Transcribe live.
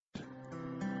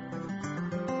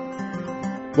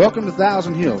Welcome to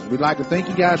Thousand Hills. We'd like to thank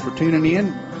you guys for tuning in.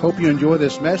 Hope you enjoy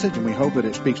this message, and we hope that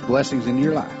it speaks blessings into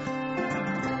your life.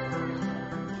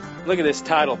 Look at this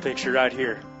title picture right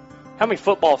here. How many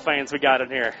football fans we got in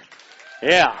here?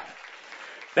 Yeah.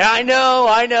 Now,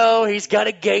 I know, he's got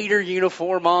a Gator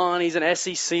uniform on. He's an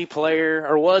SEC player,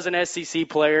 or was an SEC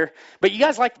player. But you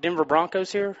guys like the Denver Broncos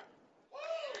here?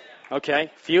 Okay,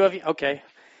 a few of you? Okay.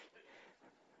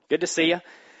 Good to see you.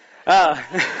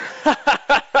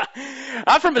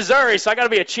 I'm from Missouri, so I got to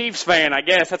be a Chiefs fan, I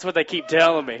guess. That's what they keep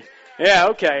telling me. Yeah,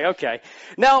 okay.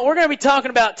 Now, we're going to be talking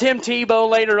about Tim Tebow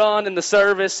later on in the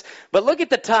service, but look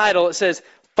at the title. It says,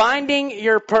 Finding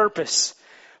Your Purpose.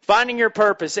 Finding Your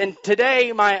Purpose. And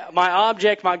today, my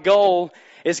object, my goal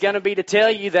is going to be to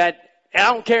tell you that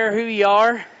I don't care who you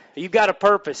are, you've got a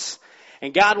purpose.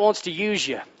 And God wants to use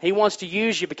you. He wants to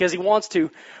use you because He wants to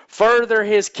further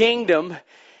His kingdom.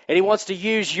 And He wants to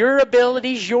use your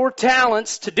abilities, your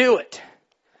talents to do it.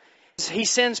 He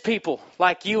sends people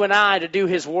like you and I to do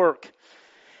His work.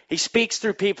 He speaks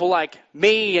through people like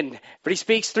me, but He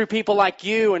speaks through people like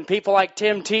you and people like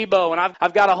Tim Tebow. And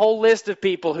I've got a whole list of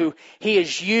people who He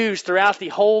has used throughout the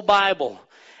whole Bible.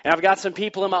 And I've got some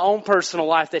people in my own personal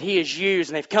life that He has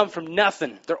used, and they've come from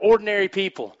nothing. They're ordinary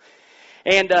people.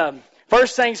 And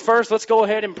first things first, let's go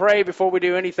ahead and pray before we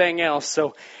do anything else.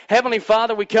 So, Heavenly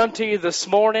Father, we come to You this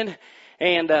morning,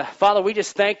 and Father, we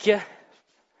just thank You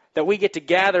that we get to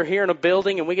gather here in a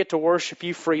building and we get to worship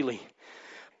You freely.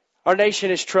 Our nation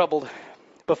is troubled,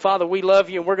 but Father, we love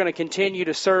You and we're going to continue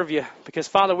to serve You because,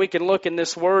 Father, we can look in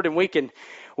this Word and we can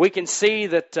see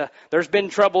that there's been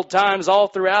troubled times all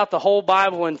throughout the whole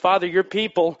Bible, and Father, Your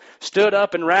people stood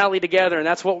up and rallied together, and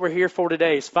that's what we're here for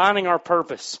today, is finding our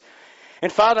purpose.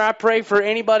 And Father, I pray for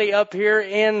anybody up here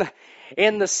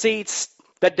in the seats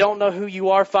that don't know who You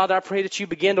are. Father, I pray that You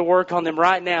begin to work on them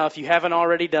right now if You haven't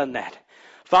already done that.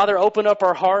 Father, open up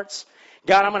our hearts.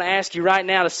 God, I'm going to ask You right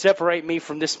now to separate me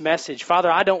from this message.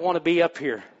 Father, I don't want to be up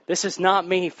here. This is not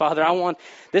me, Father.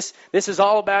 This is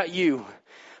all about You.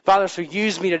 Father, so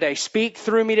use me today. Speak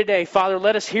through me today. Father,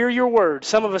 let us hear Your word,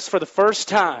 some of us for the first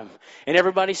time. And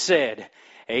everybody said,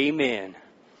 Amen.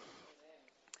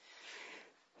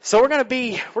 So we're going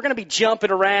to be jumping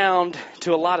around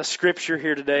to a lot of scripture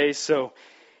here today. So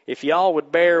if y'all would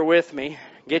bear with me,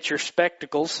 get your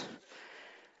spectacles.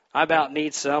 I about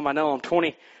need some. I know I'm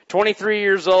 23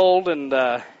 years old, and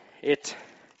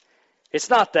it's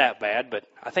not that bad, but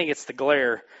I think it's the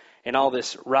glare and all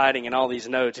this writing and all these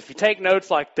notes. If you take notes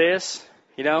like this,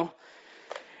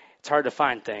 it's hard to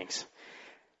find things.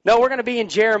 No, we're going to be in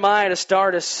Jeremiah to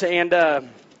start us, and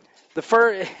the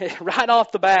first, right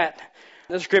off the bat,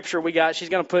 the scripture we got, she's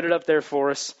going to put it up there for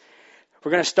us.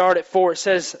 We're going to start at 4. It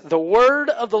says, The word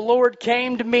of the Lord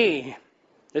came to me.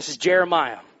 This is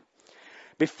Jeremiah.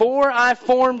 Before I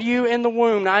formed you in the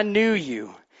womb, I knew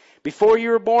you. Before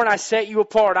you were born, I set you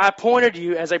apart. I appointed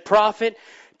you as a prophet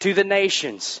to the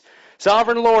nations.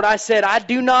 Sovereign Lord, I said, I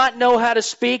do not know how to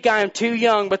speak. I am too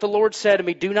young. But the Lord said to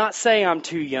me, do not say I'm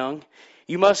too young.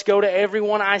 You must go to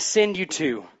everyone I send you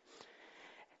to.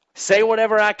 Say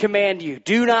whatever I command you.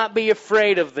 Do not be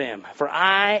afraid of them, for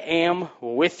I am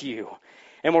with you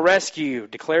and will rescue you,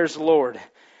 declares the Lord.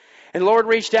 And the Lord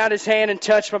reached out His hand and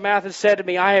touched my mouth and said to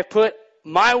me, I have put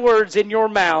my words in your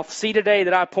mouth. See today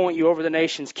that I appoint you over the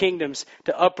nations, kingdoms,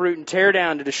 to uproot and tear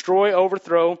down, to destroy,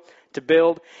 overthrow, to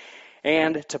build,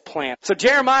 and to plant. So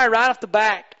Jeremiah, right off the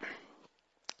bat,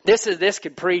 this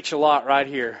could preach a lot right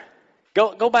here.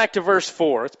 Go back to verse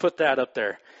 4. Let's put that up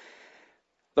there.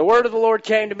 The word of the Lord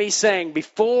came to me saying,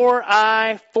 before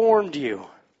I formed you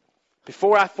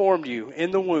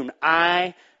in the womb,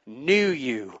 I knew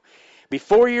you.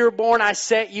 Before you were born, I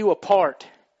set you apart.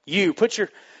 You, put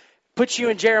you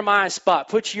in Jeremiah's spot.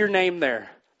 Put your name there.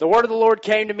 The word of the Lord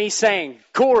came to me saying,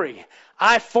 Corey,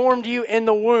 I formed you in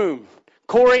the womb.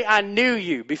 Corey, I knew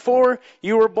you. Before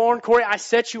you were born, Corey, I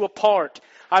set you apart.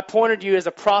 I appointed you as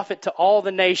a prophet to all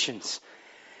the nations.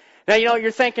 Now,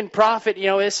 you're thinking prophet,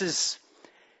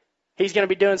 he's going to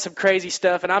be doing some crazy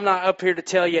stuff. And I'm not up here to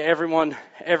tell you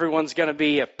everyone's going to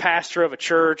be a pastor of a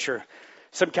church or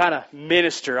some kind of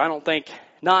minister. I don't think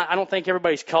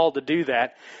everybody's called to do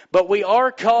that. But we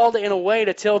are called in a way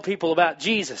to tell people about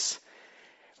Jesus.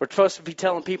 We're supposed to be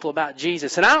telling people about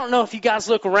Jesus. And I don't know if you guys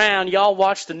look around, y'all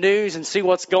watch the news and see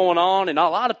what's going on. And a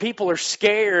lot of people are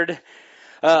scared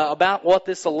about what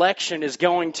this election is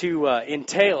going to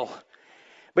entail.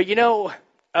 But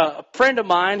a friend of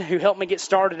mine who helped me get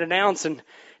started announcing,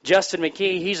 Justin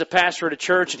McKee, he's a pastor at a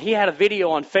church, and he had a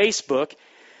video on Facebook,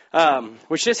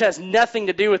 which just has nothing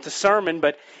to do with the sermon,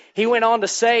 but he went on to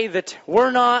say that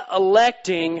we're not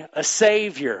electing a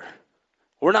Savior.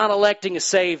 We're not electing a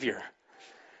Savior.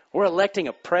 We're electing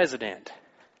a president.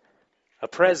 A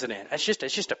president. It's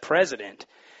just a president.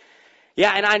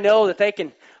 Yeah, and I know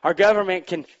that our government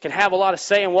can have a lot of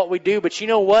say in what we do, but you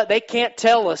know what? They can't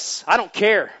tell us. I don't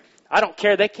care.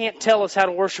 They can't tell us how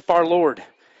to worship our Lord.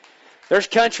 There's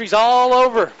countries all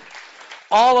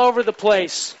over the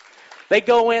place. They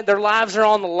go in, their lives are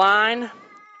on the line.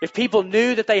 If people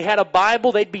knew that they had a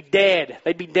Bible, they'd be dead.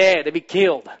 They'd be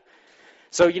killed.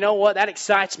 So you know what? That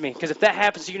excites me, because if that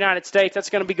happens to the United States, that's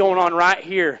going to be going on right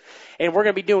here. And we're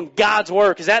going to be doing God's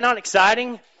work. Is that not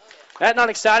exciting? That's not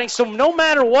exciting? So no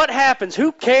matter what happens,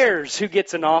 who cares who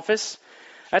gets in office?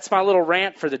 That's my little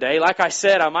rant for the day. Like I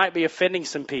said, I might be offending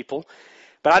some people,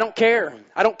 but I don't care.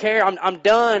 I'm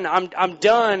done. I'm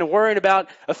done worrying about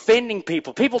offending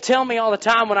people. People tell me all the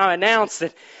time when I announce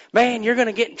that, man, you're going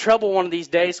to get in trouble one of these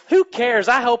days. Who cares?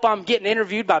 I hope I'm getting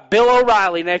interviewed by Bill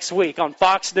O'Reilly next week on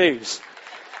Fox News.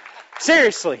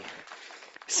 Seriously,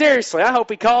 I hope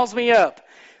he calls me up.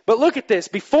 But look at this.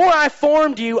 Before I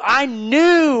formed you, I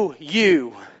knew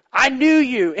you.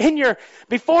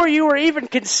 Before you were even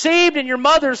conceived in your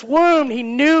mother's womb, He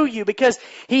knew you, because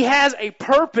He has a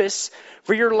purpose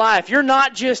for your life. You're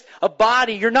not just a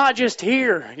body. You're not just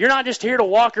here. You're not just here to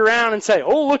walk around and say,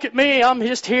 oh, look at me. I'm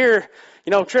just here,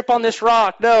 trip on this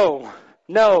rock. No.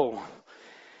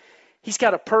 He's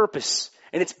got a purpose,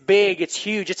 and it's big. It's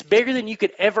huge. It's bigger than you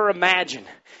could ever imagine.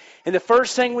 And the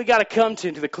first thing we got to come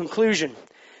to the conclusion,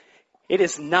 it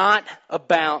is not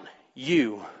about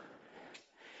you.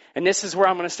 And this is where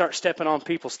I'm going to start stepping on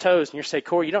people's toes. And you're saying,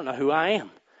 Corey, you don't know who I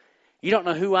am. You don't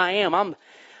know who I am.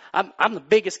 I'm the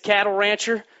biggest cattle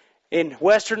rancher in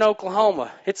western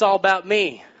Oklahoma. It's all about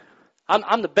me.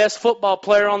 I'm the best football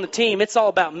player on the team. It's all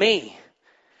about me.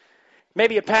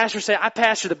 Maybe a pastor say, I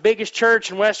pastor the biggest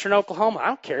church in western Oklahoma. I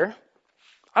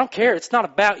don't care. It's not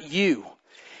about you.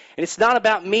 And it's not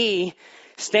about me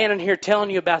standing here telling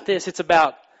you about this. It's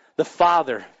about the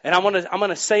Father. And I'm going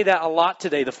to say that a lot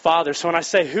today, the Father. So when I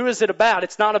say, who is it about?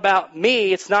 It's not about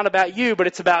me. It's not about you. But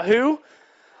it's about who?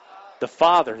 The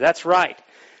Father. That's right.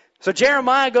 So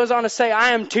Jeremiah goes on to say,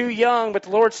 I am too young. But the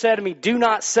Lord said to me, do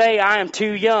not say I am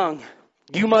too young.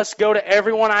 You must go to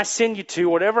everyone I send you to,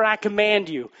 whatever I command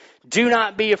you. Do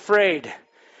not be afraid.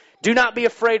 Do not be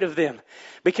afraid of them.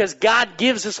 Because God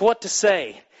gives us what to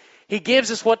say. He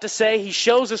gives us what to say. He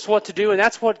shows us what to do. And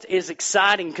that's what is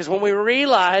exciting. Because when we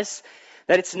realize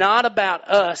that it's not about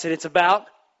us and it's about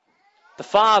the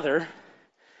Father,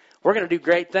 we're going to do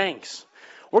great things.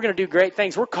 We're going to do great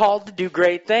things. We're called to do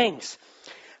great things.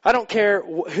 I don't care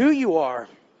who you are.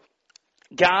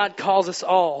 God calls us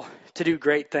all to do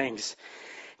great things.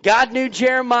 God knew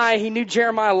Jeremiah. He knew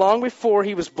Jeremiah long before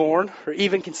he was born or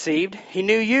even conceived. He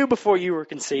knew you before you were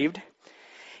conceived.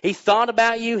 He thought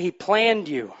about you. He planned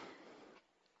you.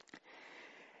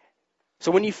 So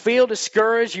when you feel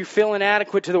discouraged, you feel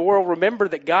inadequate to the world, remember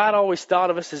that God always thought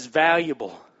of us as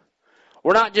valuable.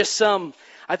 We're not just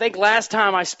I think last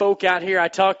time I spoke out here, I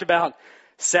talked about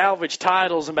salvage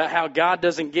titles, about how God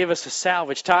doesn't give us a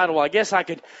salvage title. Well, I guess I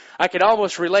could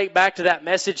almost relate back to that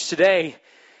message today,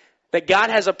 that God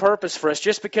has a purpose for us.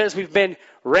 Just because we've been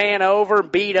ran over,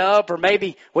 beat up, or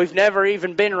maybe we've never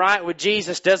even been right with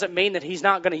Jesus doesn't mean that He's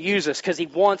not going to use us, because He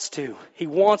wants to. He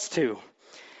wants to.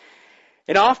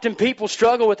 And often people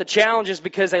struggle with the challenges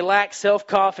because they lack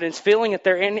self-confidence, feeling that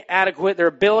they're inadequate, their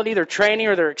ability, their training,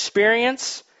 or their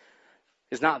experience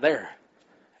is not there.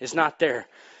 It's not there.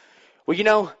 Well,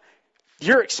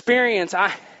 your experience,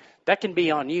 that can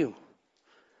be on you.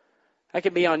 That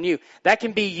can be on you. That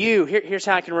can be you. Here's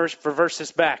how I can reverse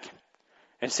this back.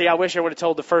 And see, I wish I would have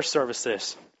told the first service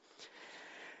this.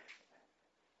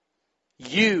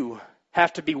 You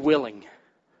have to be willing.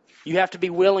 You have to be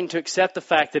willing to accept the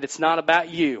fact that it's not about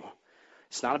you.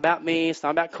 It's not about me. It's not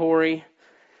about Corey.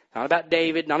 Not about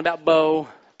David. Not about Bo.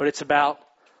 But it's about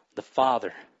the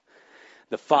Father.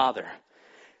 The Father.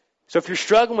 So if you're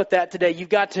struggling with that today, you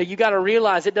got to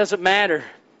realize it doesn't matter.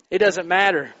 It doesn't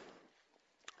matter.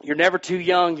 You're never too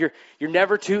young. You're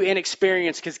never too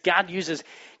inexperienced, because God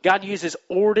uses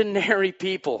ordinary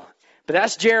people. But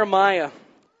that's Jeremiah.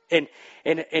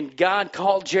 And God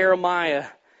called Jeremiah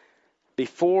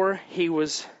before he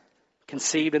was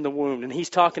conceived in the womb. And He's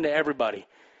talking to everybody.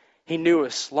 He knew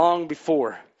us long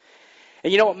before.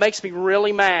 And you know what makes me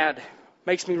really mad?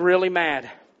 Makes me really mad.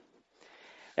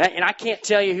 And I can't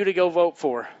tell you who to go vote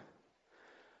for.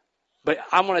 But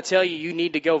I'm going to tell you, you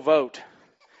need to go vote.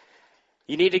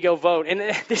 You need to go vote.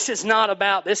 And this is not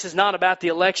about the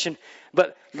election.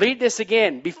 But read this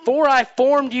again. Before I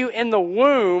formed you in the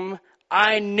womb,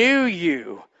 I knew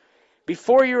you.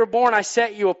 Before you were born, I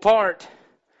set you apart.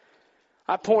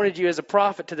 I appointed you as a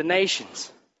prophet to the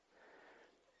nations.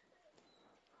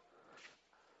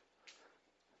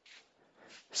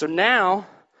 So now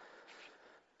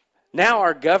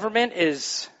our government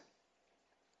is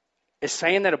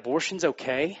saying that abortion's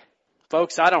okay.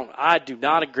 Folks, I do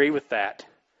not agree with that.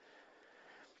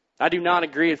 I do not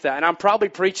agree with that. And I'm probably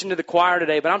preaching to the choir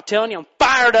today, but I'm telling you, I'm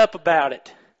fired up about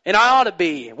it. And I ought to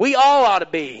be. We all ought to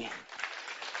be.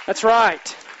 That's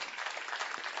right.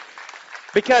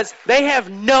 Because they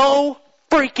have no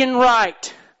freaking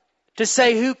right to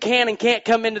say who can and can't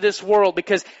come into this world,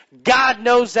 because God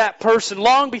knows that person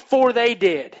long before they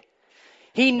did.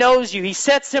 He knows you. He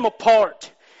sets him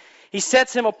apart. He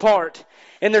sets him apart.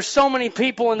 And there's so many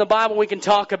people in the Bible we can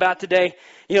talk about today.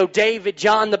 You know, David,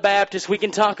 John the Baptist. We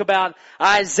can talk about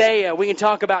Isaiah. We can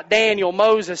talk about Daniel,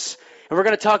 Moses. And we're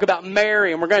going to talk about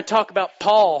Mary. And we're going to talk about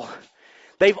Paul.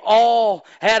 They've all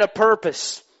had a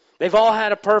purpose. They've all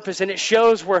had a purpose. And it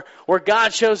shows where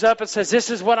God shows up and says, this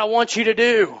is what I want you to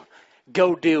do.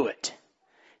 Go do it.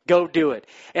 Go do it.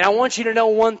 And I want you to know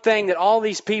one thing, that all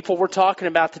these people we're talking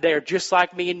about today are just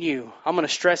like me and you. I'm going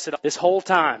to stress it this whole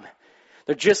time.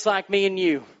 They're just like me and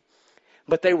you.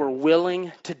 But they were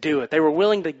willing to do it. They were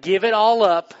willing to give it all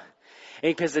up,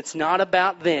 because it's not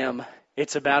about them.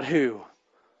 It's about who?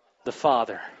 The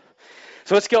Father.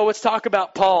 So let's go. Let's talk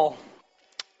about Paul.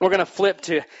 We're going to flip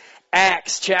to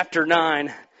Acts chapter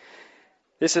 9.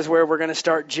 This is where we're going to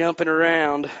start jumping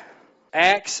around.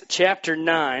 Acts chapter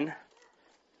 9.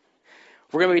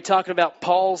 We're going to be talking about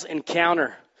Paul's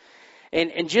encounter.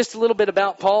 And just a little bit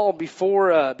about Paul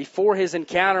before his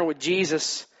encounter with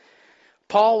Jesus.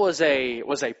 Paul was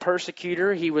a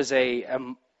persecutor. He was a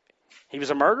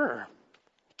murderer.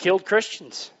 Killed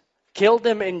Christians. Killed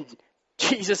them in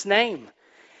Jesus' name.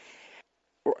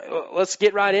 Let's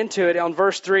get right into it. On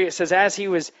verse 3 it says, as he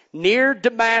was near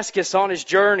Damascus on his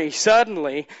journey,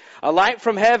 suddenly a light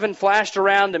from heaven flashed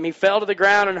around him. He fell to the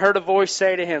ground and heard a voice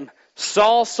say to him,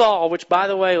 Saul, Saul, which, by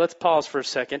the way, let's pause for a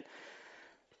second.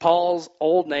 Paul's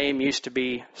old name used to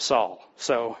be Saul.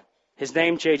 So his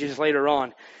name changes later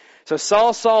on. So,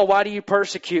 Saul, Saul, why do you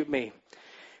persecute me?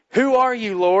 Who are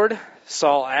you, Lord?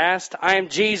 Saul asked. I am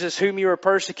Jesus, whom you are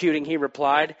persecuting, he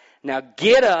replied. Now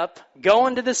get up, go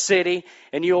into the city,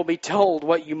 and you will be told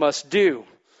what you must do.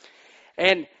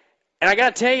 And I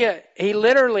got to tell you, he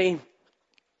literally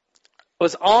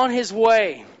was on his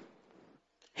way.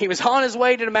 He was on his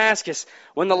way to Damascus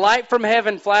when the light from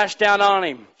heaven flashed down on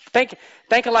him. Think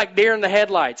of like deer in the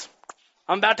headlights.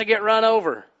 I'm about to get run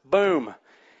over. Boom.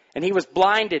 And he was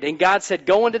blinded. And God said,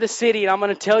 go into the city and I'm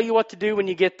going to tell you what to do when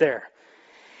you get there.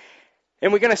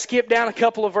 And we're going to skip down a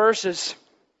couple of verses.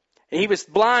 And he was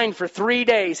blind for 3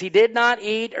 days. He did not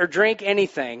eat or drink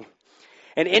anything.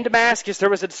 And in Damascus there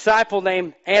was a disciple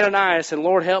named Ananias. And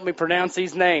Lord, help me pronounce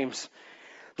these names.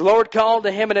 The Lord called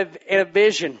to him in a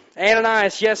vision.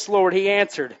 Ananias, yes, Lord, he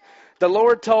answered. The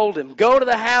Lord told him, go to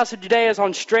the house of Judas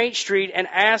on Straight Street and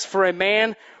ask for a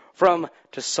man from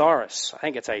Tarsus, I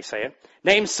think that's how you say it,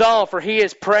 named Saul, for he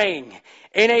is praying.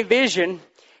 In a vision,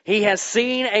 he has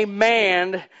seen a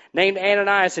man named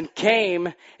Ananias and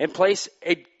come and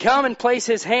place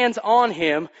his hands on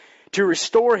him to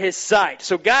restore his sight.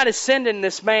 So God is sending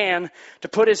this man to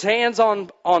put his hands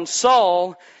on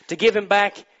Saul to give him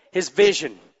back his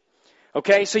vision.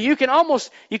 Okay, so you can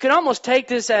almost take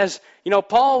this as,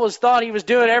 Paul thought he was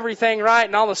doing everything right,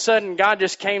 and all of a sudden God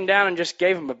just came down and just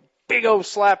gave him a big old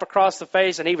slap across the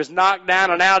face, and he was knocked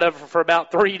down and out of it for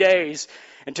about 3 days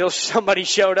until somebody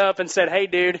showed up and said, hey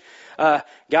dude,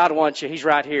 God wants you. He's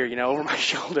right here, over my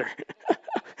shoulder.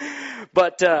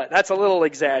 But that's a little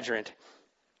exaggerant.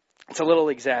 It's a little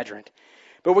exaggerant.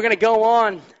 But we're going to go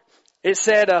on. It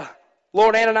said,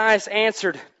 Lord Ananias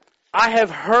answered, I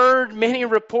have heard many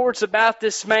reports about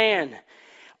this man,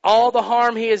 all the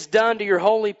harm he has done to your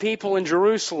holy people in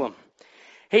Jerusalem.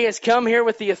 He has come here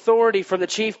with the authority from the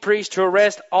chief priest to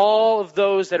arrest all of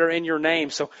those that are in your name.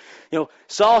 So,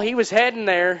 Saul, he was heading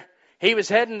there. He was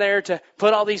heading there to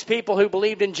put all these people who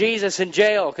believed in Jesus in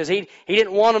jail because he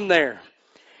didn't want them there.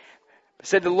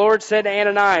 The Lord said to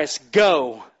Ananias,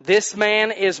 go, this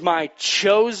man is my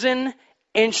chosen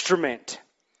instrument.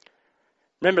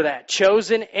 Remember that,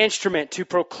 chosen instrument to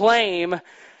proclaim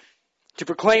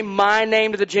my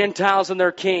name to the Gentiles and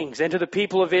their kings and to the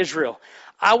people of Israel.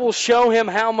 I will show him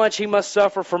how much he must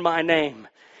suffer for my name.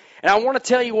 And I want to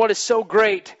tell you what is so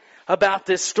great about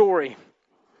this story.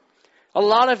 A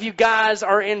lot of you guys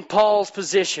are in Paul's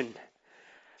position.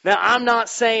 Now, I'm not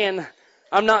saying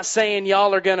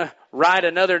y'all are going to write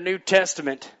another New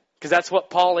Testament, because that's what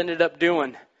Paul ended up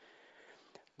doing.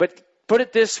 But put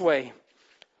it this way.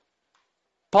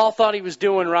 Paul thought he was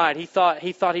doing right. He thought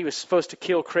he was supposed to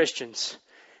kill Christians.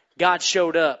 God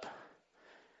showed up.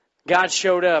 God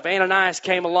showed up. Ananias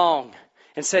came along.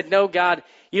 and said, no, God,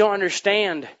 you don't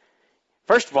understand.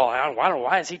 First of all,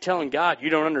 why is he telling God you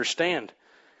don't understand?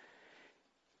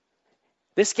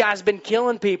 This guy's been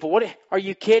killing people. What? Are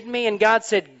you kidding me? And God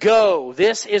said, go.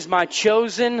 This is my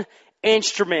chosen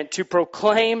instrument to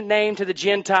proclaim name to the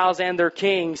Gentiles and their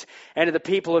kings and to the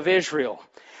people of Israel.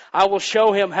 I will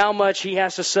show him how much he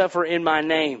has to suffer in my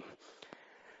name.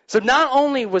 So not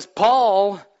only was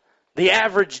Paul the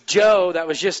average Joe that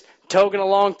was just togging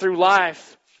along through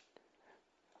life,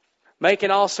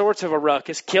 making all sorts of a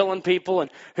ruckus, killing people and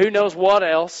who knows what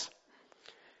else.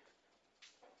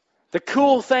 The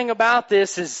cool thing about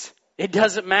this is it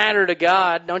doesn't matter to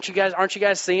God. Aren't you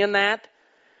guys seeing that?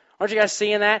 Aren't you guys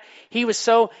seeing that? He was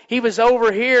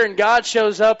over here and God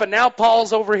shows up and now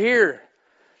Paul's over here.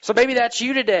 So maybe that's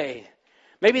you today.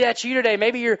 Maybe that's you today.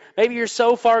 Maybe you're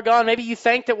so far gone. Maybe you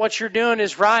think that what you're doing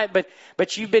is right,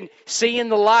 but you've been seeing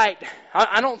the light.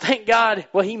 I don't think God,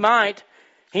 well, He might.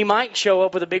 He might show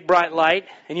up with a big bright light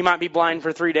and you might be blind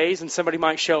for 3 days and somebody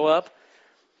might show up.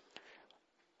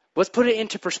 Let's put it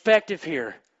into perspective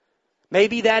here.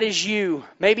 Maybe that is you.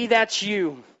 Maybe that's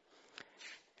you.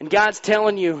 And God's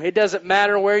telling you, it doesn't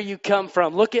matter where you come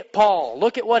from. Look at Paul.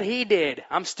 Look at what he did.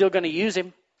 I'm still going to use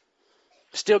him.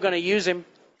 Still going to use him.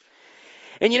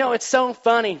 And you know, it's so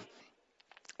funny.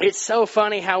 It's so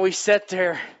funny how we sit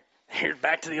there. Here,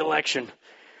 back to the election.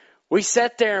 We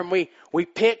sit there and we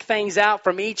pick things out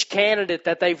from each candidate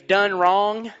that they've done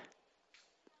wrong.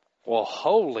 Well,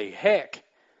 holy heck.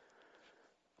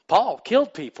 Paul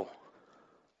killed people.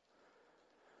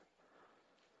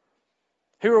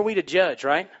 Who are we to judge,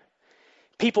 right?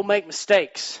 People make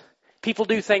mistakes. People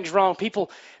do things wrong. People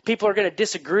are going to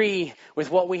disagree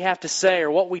with what we have to say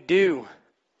or what we do.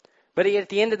 But at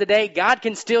the end of the day, God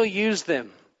can still use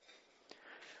them.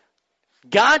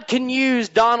 God can use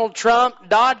Donald Trump.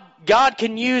 God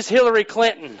can use Hillary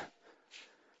Clinton.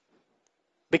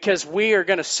 Because we are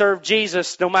going to serve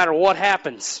Jesus no matter what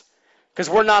happens. Because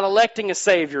we're not electing a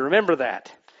Savior. Remember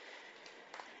that.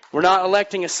 We're not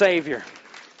electing a Savior.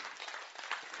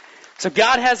 So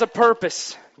God has a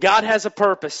purpose. God has a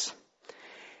purpose.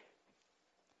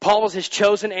 Paul was His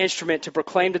chosen instrument to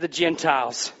proclaim to the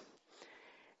Gentiles.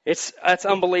 That's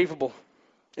unbelievable.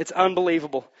 It's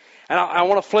unbelievable. And I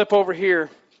want to flip over here.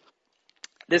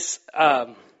 This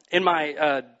in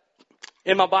my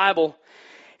Bible,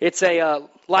 it's a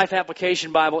Life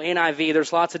Application Bible, NIV.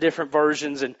 There's lots of different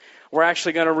versions, and we're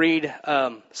actually going to read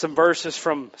some verses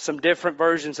from some different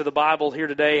versions of the Bible here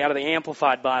today out of the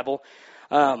Amplified Bible.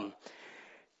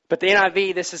 But the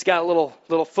NIV, this has got a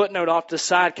little footnote off to the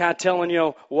side, kind of telling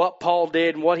you what Paul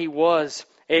did and what he was.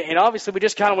 And obviously, we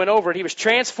just kind of went over it. He was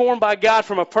transformed by God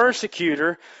from a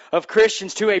persecutor of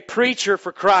Christians to a preacher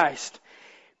for Christ.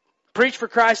 Preached for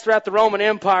Christ throughout the Roman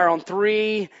Empire on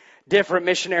 3 different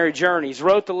missionary journeys.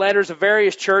 Wrote the letters of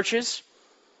various churches,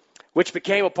 which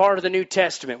became a part of the New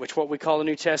Testament, which is what we call the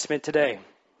New Testament today.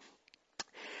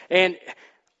 And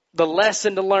the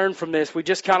lesson to learn from this, we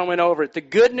just kind of went over it. The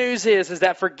good news is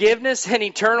that forgiveness and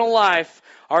eternal life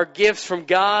are gifts from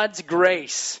God's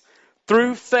grace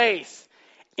through faith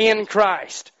in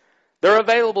Christ. They're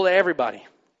available to everybody.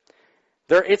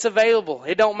 It's available.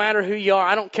 It don't matter who you are.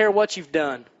 I don't care what you've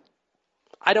done.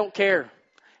 I don't care.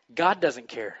 God doesn't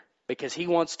care because He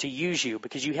wants to use you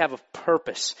because you have a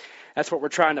purpose. That's what we're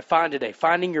trying to find today,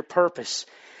 finding your purpose.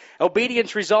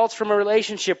 Obedience results from a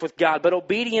relationship with God, but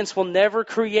obedience will never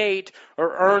create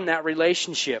or earn that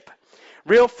relationship.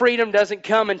 Real freedom doesn't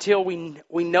come until we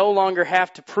no longer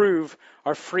have to prove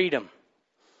our freedom.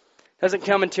 Doesn't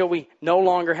come until we no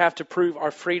longer have to prove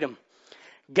our freedom.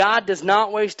 God does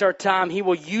not waste our time. He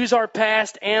will use our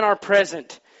past and our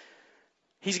present.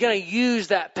 He's going to use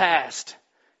that past.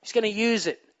 He's going to use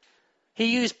it.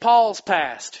 He used Paul's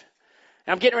past.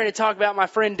 And I'm getting ready to talk about my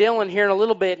friend Dylan here in a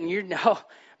little bit,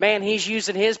 and he's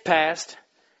using his past.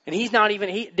 And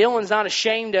Dylan's not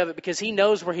ashamed of it because he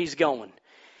knows where he's going.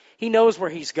 He knows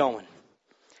where he's going.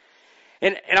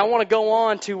 And I want to go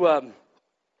on to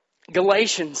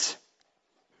Galatians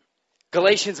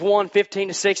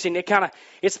 1:15-16.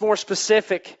 It's more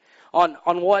specific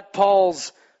on what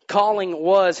Paul's calling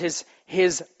was,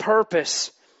 his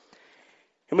purpose.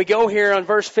 And we go here on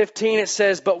verse 15, it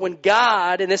says, but when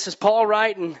God, and this is Paul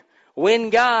writing, when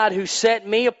God who set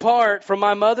me apart from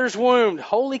my mother's womb,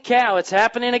 holy cow, it's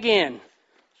happening again.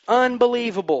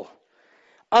 Unbelievable.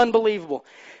 Unbelievable.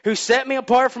 Who set me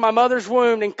apart from my mother's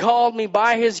womb and called me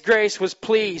by His grace was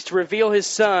pleased to reveal His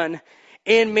Son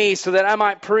in me so that I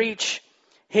might preach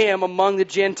Him among the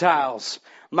Gentiles.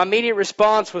 My immediate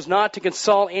response was not to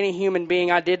consult any human being.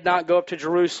 I did not go up to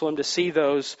Jerusalem to see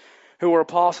those who were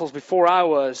apostles before I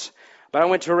was, but I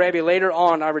went to Arabia. Later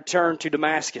on, I returned to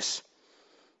Damascus.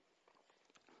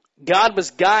 God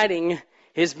was guiding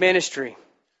his ministry.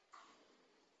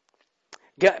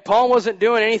 Paul wasn't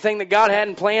doing anything that God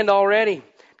hadn't planned already,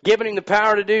 giving him the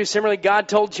power to do. Similarly, God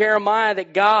told Jeremiah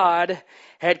that God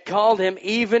had called him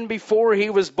even before he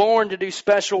was born to do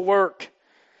special work.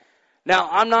 Now,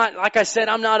 I'm not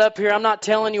up here, I'm not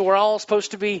telling you we're all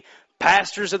supposed to be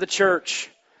pastors of the church.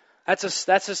 That's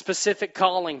a specific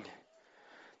calling.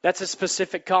 That's a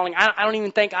specific calling. I don't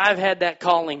even think I've had that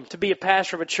calling to be a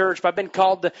pastor of a church, but I've been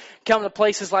called to come to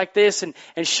places like this and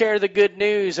share the good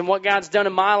news and what God's done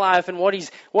in my life and what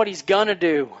He's gonna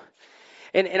do.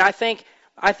 And I think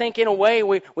in a way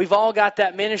we've all got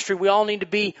that ministry. We all need to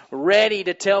be ready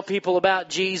to tell people about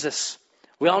Jesus.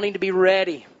 We all need to be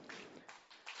ready.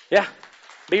 Yeah,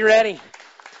 be ready.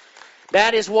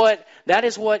 That is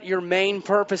what your main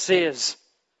purpose is.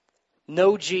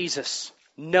 Know Jesus.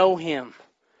 Know Him.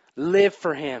 Live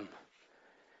for Him.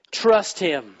 Trust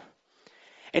Him.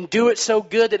 And do it so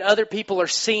good that other people are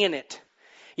seeing it.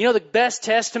 You know, the best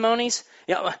testimonies,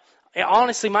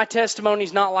 honestly, my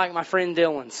testimony's not like my friend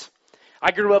Dylan's.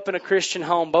 I grew up in a Christian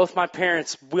home. Both my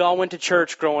parents, we all went to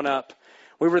church growing up.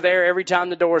 We were there every time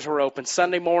the doors were open.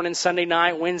 Sunday morning, Sunday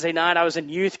night, Wednesday night. I was in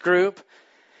youth group.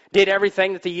 Did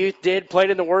everything that the youth did. Played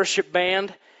in the worship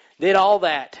band. Did all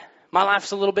that. My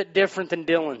life's a little bit different than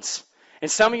Dylan's.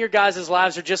 And some of your guys'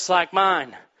 lives are just like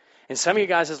mine. And some of your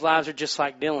guys' lives are just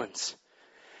like Dylan's.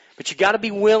 But you got to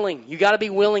be willing. You got to be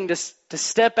willing to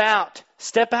step out.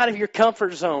 Step out of your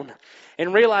comfort zone.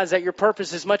 And realize that your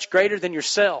purpose is much greater than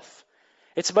yourself.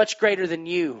 It's much greater than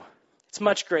you. It's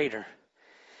much greater.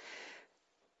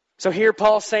 So here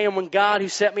Paul's saying, when God, who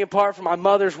set me apart from my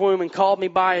mother's womb and called me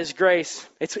by His grace,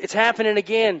 it's happening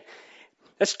again.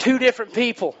 That's two different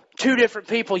people. Two different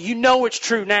people. You know it's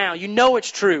true now. You know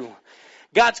it's true.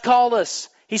 God's called us.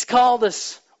 He's called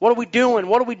us. What are we doing?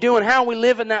 What are we doing? How are we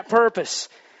living that purpose?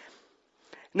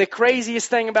 And the craziest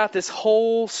thing about this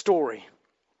whole story,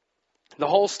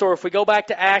 if we go back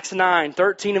to Acts 9,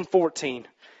 13 and 14,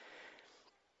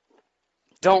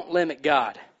 don't limit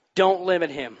God. Don't limit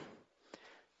Him.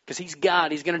 Because He's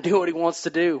God. He's going to do what He wants to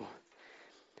do.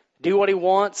 Do what He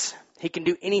wants. He can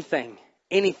do anything.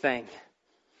 Anything.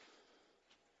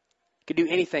 He can do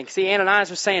anything. See, Ananias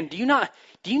was saying, do you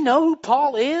know who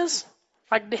Paul is?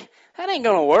 Like, that ain't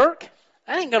going to work.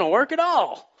 That ain't going to work at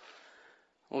all.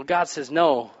 Well, God says,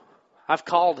 no, I've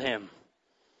called him.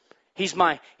 He's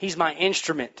my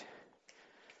instrument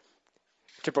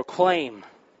to proclaim.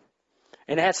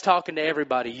 And that's talking to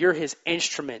everybody. You're His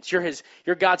instruments.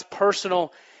 You're God's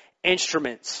personal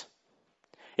instruments.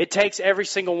 It takes every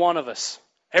single one of us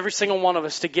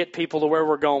to get people to where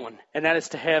we're going, and that is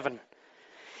to heaven.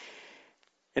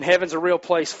 And heaven's a real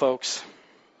place, folks.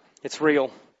 It's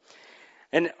real.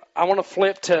 And I want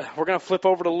to we're going to flip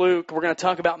over to Luke. We're going to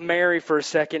talk about Mary for a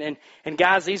second. And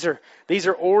guys, these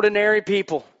are ordinary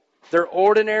people. They're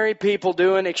ordinary people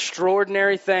doing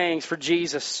extraordinary things for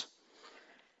Jesus.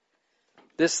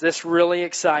 This really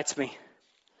excites me.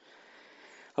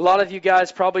 A lot of you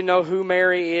guys probably know who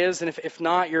Mary is, and if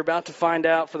not, you're about to find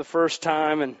out for the first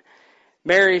time. And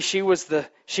Mary, she was the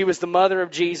mother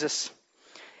of Jesus.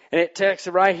 And it texts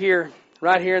right here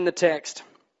in the text.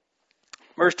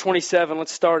 Verse 27,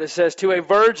 let's start. It says, to a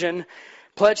virgin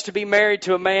pledged to be married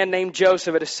to a man named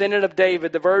Joseph, a descendant of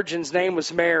David. The virgin's name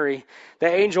was Mary.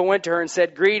 The angel went to her and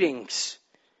said, greetings.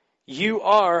 You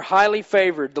are highly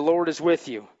favored. The Lord is with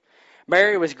you.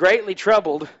 Mary was greatly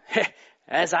troubled,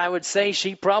 as I would say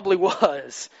she probably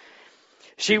was.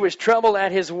 She was troubled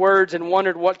at his words and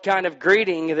wondered what kind of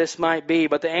greeting this might be.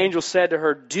 But the angel said to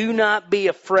her, do not be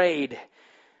afraid,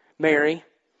 Mary.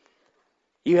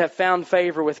 You have found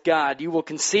favor with God. You will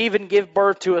conceive and give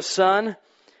birth to a son,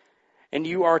 and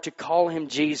you are to call him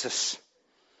Jesus.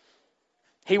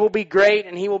 He will be great,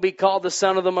 and he will be called the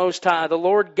Son of the Most High. The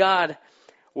Lord God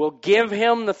will give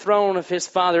him the throne of his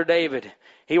father David.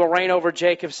 He will reign over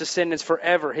Jacob's descendants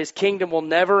forever. His kingdom will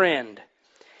never end.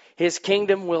 His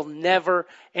kingdom will never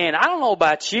end. I don't know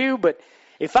about you, but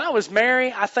if I was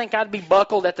Mary, I think I'd be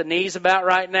buckled at the knees about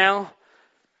right now,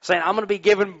 saying, I'm going to be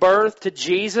giving birth to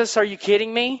Jesus. Are you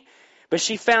kidding me? But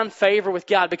she found favor with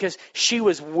God because she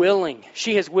was willing.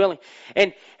 She is willing.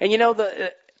 And you know,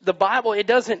 the Bible,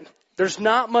 there's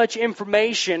not much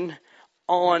information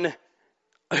on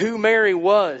who Mary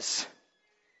was.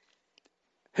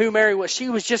 Who Mary was. She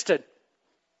was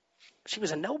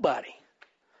a nobody.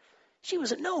 She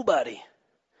was a nobody.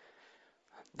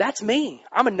 That's me.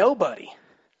 I'm a nobody.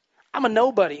 I'm a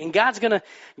nobody. And God's gonna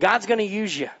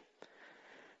use you.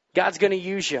 God's going to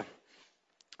use you.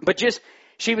 But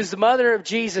she was the mother of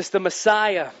Jesus, the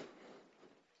Messiah.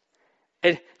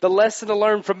 And the lesson to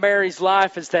learn from Mary's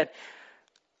life is that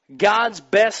God's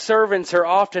best servants are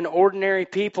often ordinary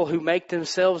people who make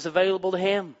themselves available to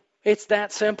Him. It's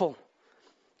that simple.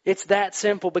 It's that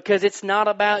simple because it's not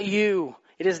about you.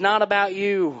 It is not about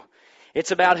you.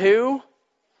 It's about who?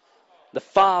 The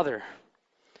Father.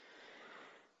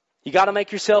 You got to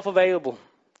make yourself available.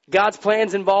 God's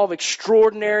plans involve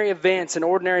extraordinary events in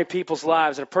ordinary people's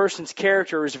lives, and a person's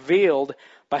character is revealed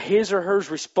by his or her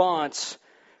response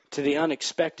to the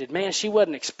unexpected. Man, she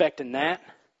wasn't expecting that.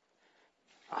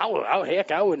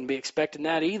 Heck, I wouldn't be expecting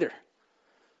that either.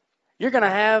 You're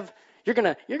gonna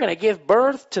give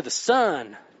birth to the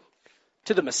Son,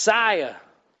 to the Messiah,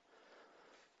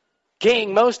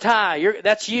 King Most High.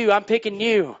 That's you. I'm picking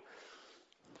you.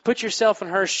 Put yourself in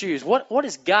her shoes. What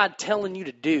is God telling you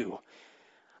to do?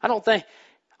 I don't think.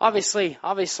 Obviously,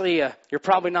 you're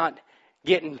probably not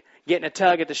getting a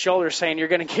tug at the shoulder saying you're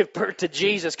going to give birth to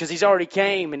Jesus because He's already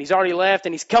came and He's already left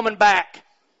and He's coming back.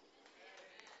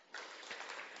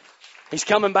 He's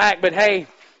coming back, but hey,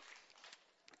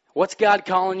 what's God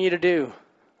calling you to do?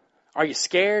 Are you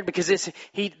scared? Because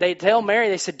they tell Mary,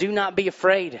 they said, do not be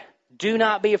afraid. Do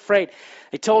not be afraid.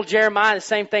 They told Jeremiah the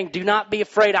same thing. Do not be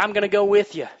afraid. I'm going to go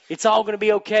with you. It's all going to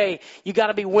be okay. You got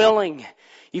to be willing.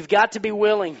 You've got to be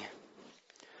willing.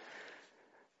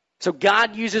 So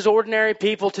God uses ordinary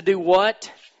people to do what?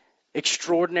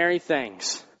 Extraordinary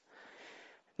things.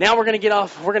 Now we're going to get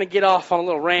off on a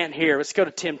little rant here. Let's go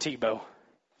to Tim Tebow.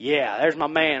 Yeah, there's my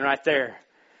man right there.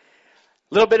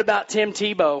 A little bit about Tim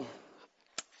Tebow.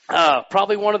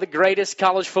 Probably one of the greatest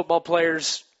college football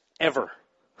players ever.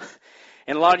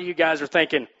 And a lot of you guys are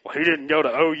thinking, well, he didn't go to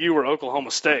OU or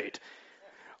Oklahoma State.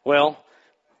 Well,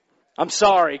 I'm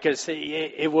sorry because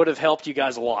it would have helped you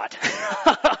guys a lot.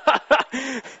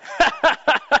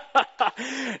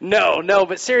 No,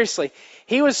 but seriously,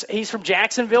 he's from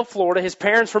Jacksonville, Florida. His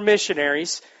parents were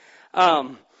missionaries.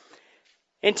 And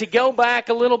to go back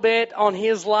a little bit on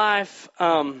his life,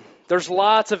 there's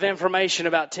lots of information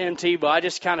about Tim Tebow. I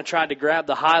just kind of tried to grab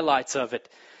the highlights of it.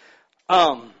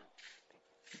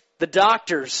 The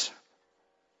doctors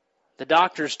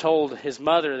told his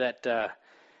mother that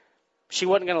she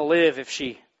wasn't going to live if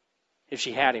she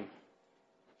had him.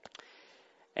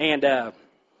 And I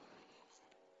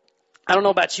don't know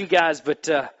about you guys, but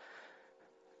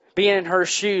being in her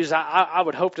shoes, I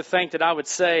would hope to think that I would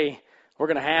say, we're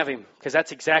going to have him, because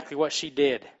that's exactly what she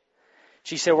did.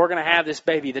 She said, we're going to have this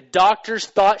baby. The doctors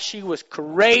thought she was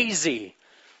crazy.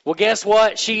 Well, guess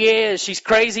what? She is. She's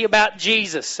crazy about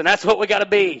Jesus, and that's what we got to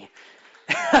be.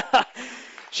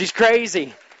 She's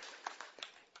crazy.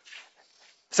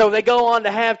 So they go on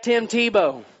to have Tim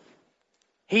Tebow.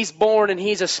 He's born, and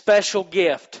he's a special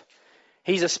gift.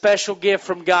 He's a special gift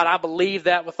from God. I believe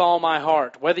that with all my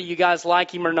heart, whether you guys like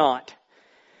him or not.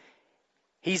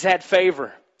 He's had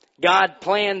favor. God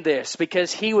planned this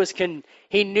because he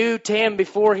knew Tim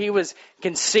before he was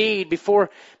conceived,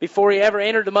 before he ever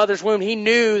entered the mother's womb. He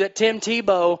knew that Tim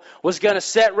Tebow was going to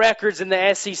set records in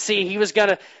the SEC. He was going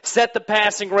to set the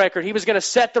passing record. He was going to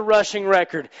set the rushing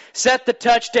record, set the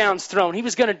touchdowns thrown. He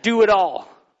was going to do it all.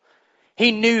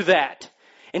 He knew that.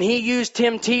 And he used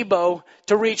Tim Tebow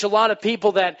to reach a lot of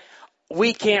people that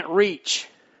we can't reach.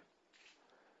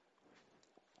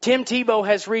 Tim Tebow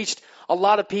has reached a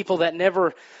lot of people that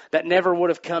never would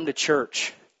have come to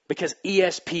church because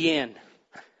ESPN.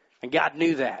 And God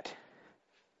knew that.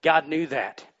 God knew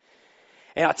that.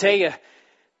 And I'll tell you,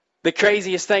 the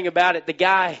craziest thing about it, the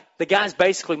guy's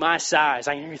basically my size.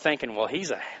 I hear you thinking, well,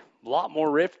 he's a lot more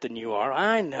ripped than you are.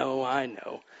 I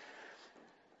know.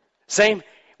 Same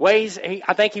weighs,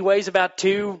 I think he weighs about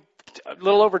a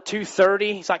little over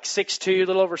 230. He's like 6'2", a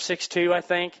little over 6'2", I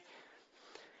think.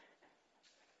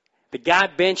 The guy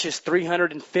benches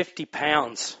 350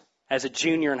 pounds as a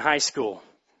junior in high school.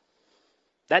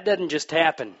 That doesn't just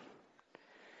happen.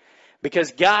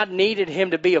 Because God needed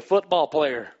him to be a football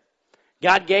player.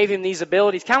 God gave him these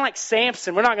abilities. Kind of like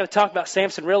Samson. We're not going to talk about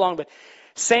Samson real long, but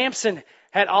Samson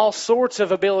had all sorts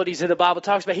of abilities that the Bible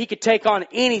talks about. He could take on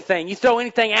anything. You throw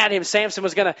anything at him, Samson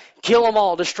was going to kill them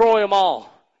all, destroy them all.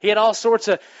 He had all sorts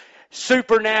of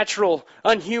supernatural,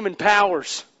 unhuman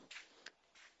powers.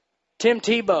 Tim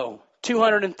Tebow,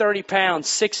 230 pounds,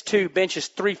 6'2", benches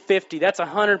 350. That's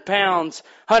 100 pounds,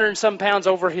 100 and some pounds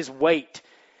over his weight.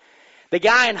 The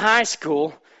guy in high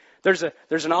school, there's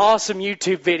an awesome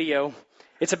YouTube video.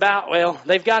 It's about,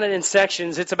 they've got it in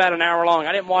sections. It's about an hour long.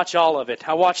 I didn't watch all of it.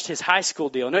 I watched his high school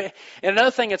deal. And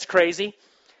another thing that's crazy,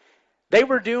 they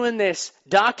were doing this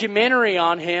documentary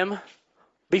on him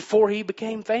before he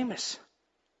became famous.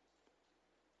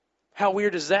 How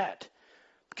weird is that?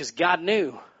 Because God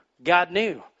knew. God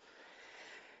knew.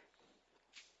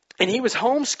 And he was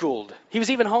homeschooled. He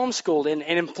was even homeschooled. And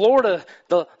in Florida,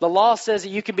 the law says that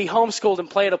you can be homeschooled and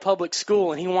play at a public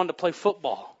school, and he wanted to play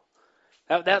football.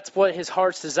 That's what his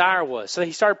heart's desire was. So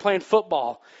he started playing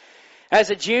football. As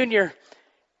a junior,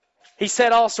 he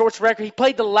set all sorts of records. He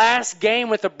played the last game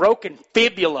with a broken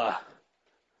fibula.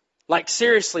 Like,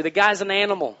 seriously, the guy's an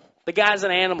animal. The guy's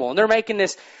an animal. And they're making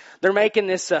this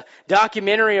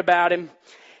documentary about him.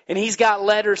 And he's got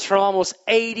letters from almost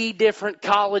 80 different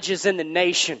colleges in the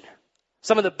nation.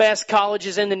 Some of the best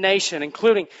colleges in the nation,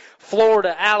 including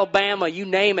Florida, Alabama, you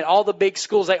name it. All the big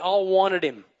schools, they all wanted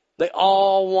him. They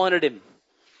all wanted him.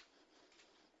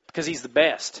 Because he's the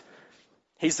best.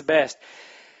 He's the best.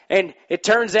 And it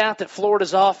turns out that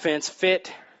Florida's offense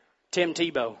fit Tim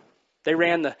Tebow. They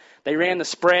ran the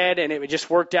spread, and it just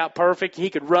worked out perfect. He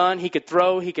could run, he could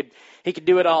throw, he could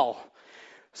do it all.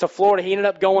 So Florida, he ended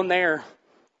up going there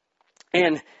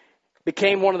and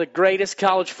became one of the greatest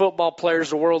college football players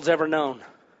the world's ever known.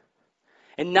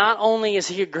 And not only is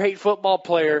he a great football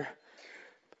player,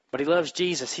 but he loves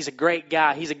Jesus. He's a great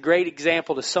guy. He's a great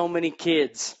example to so many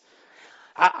kids.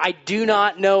 I do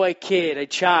not know a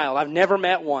child, I've never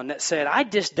met one that said, I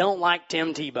just don't like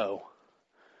Tim Tebow.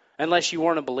 Unless you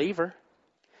weren't a believer.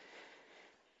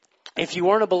 If you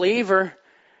weren't a believer,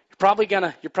 you're probably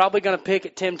gonna pick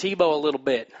at Tim Tebow a little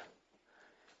bit.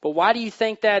 But why do you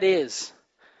think that is?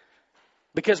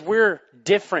 Because we're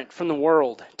different from the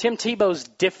world. Tim Tebow's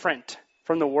different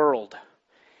from the world.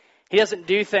 He doesn't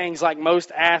do things like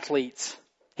most athletes.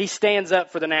 He stands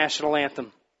up for the national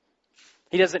anthem.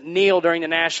 He doesn't kneel during the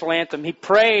national anthem. He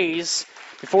prays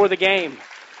before the game.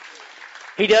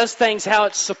 He does things how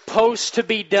it's supposed to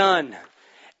be done.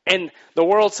 And the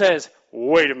world says,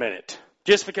 wait a minute.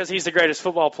 Just because he's the greatest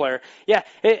football player. Yeah,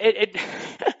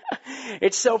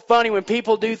 it's so funny when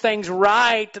people do things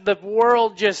right, the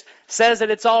world just says that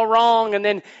it's all wrong. And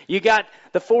then you got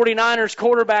the 49ers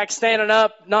quarterback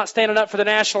not standing up for the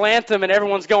national anthem, and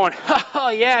everyone's going, oh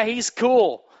yeah, he's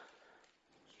cool.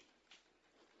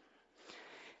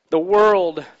 The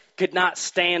world could not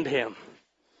stand him.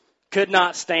 Could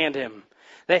not stand him.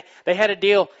 They had a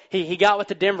deal. He got with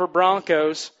the Denver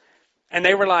Broncos, and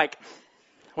they were like,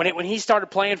 when he started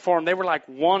playing for them, they were like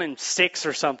 1-6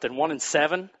 or something,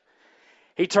 1-7.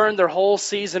 He turned their whole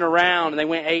season around, and they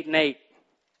went 8-8.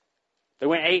 They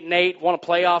went 8-8, won a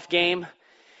playoff game,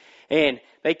 and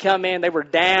they come in. They were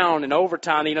down in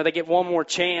overtime. They get one more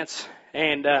chance,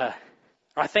 and I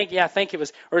think it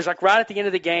was like right at the end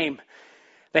of the game,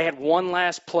 they had one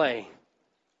last play,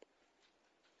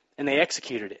 and they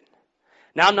executed it.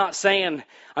 Now, I'm not saying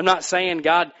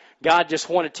God just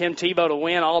wanted Tim Tebow to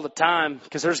win all the time,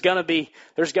 because there's gonna be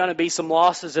some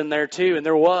losses in there too, and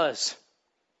there was.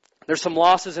 There's some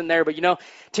losses in there, but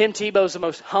Tim Tebow's the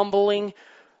most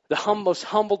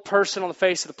humbled person on the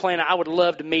face of the planet. I would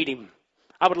love to meet him.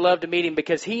 I would love to meet him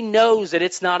because he knows that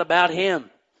it's not about him.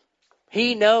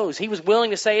 He knows. He was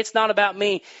willing to say, it's not about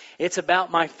me. It's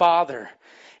about my Father.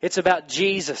 It's about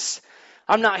Jesus.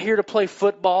 I'm not here to play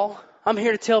football. I'm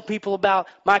here to tell people about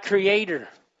my Creator.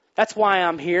 That's why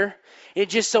I'm here. It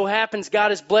just so happens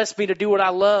God has blessed me to do what I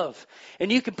love.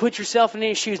 And you can put yourself in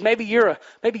any shoes. Maybe you're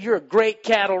a great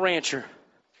cattle rancher.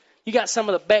 You got some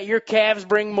of your calves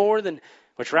bring more than,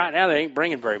 which right now they ain't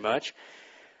bringing very much.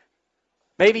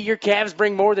 Maybe your calves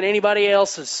bring more than anybody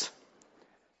else's.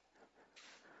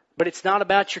 But it's not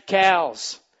about your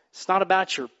cows. It's not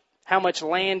about how much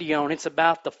land you own. It's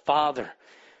about the Father.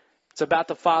 It's about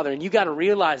the Father. And you got to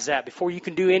realize that before you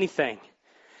can do anything.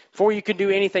 Before you can do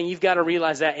anything, you've got to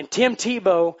realize that. And Tim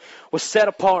Tebow was set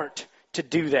apart to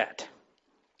do that.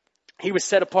 He was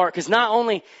set apart because not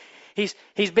only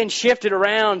he's been shifted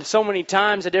around so many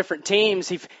times to different teams,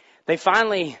 the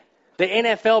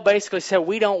NFL basically said,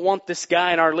 we don't want this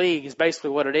guy in our league, is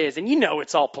basically what it is. And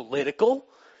it's all political.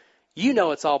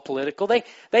 It's all political. They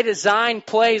design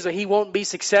plays where he won't be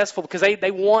successful because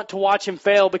they want to watch him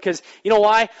fail, because you know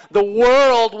why? The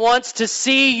world wants to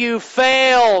see you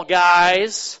fail,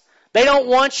 guys. They don't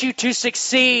want you to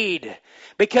succeed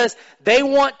because they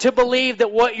want to believe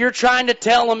that what you're trying to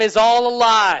tell them is all a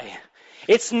lie.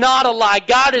 It's not a lie.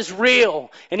 God is real,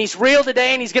 and He's real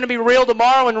today, and He's going to be real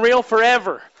tomorrow and real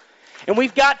forever. And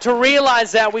we've got to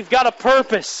realize that. We've got a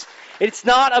purpose. It's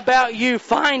not about you.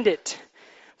 Find it.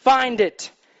 Find it.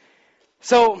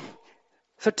 So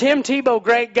Tim Tebow,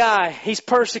 great guy. He's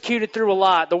persecuted through a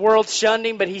lot. The world shunned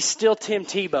him, but he's still Tim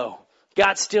Tebow.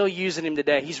 God's still using him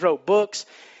today. He's wrote books.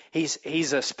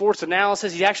 He's a sports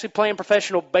analysis. He's actually playing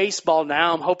professional baseball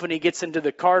now. I'm hoping he gets into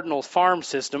the Cardinals farm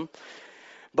system.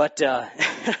 But but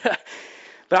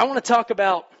I want to talk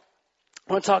about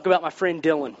my friend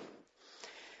Dylan.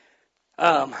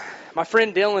 My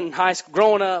friend Dylan in high school,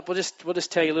 growing up, we'll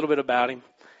just tell you a little bit about him.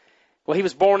 Well, he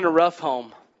was born in a rough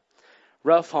home.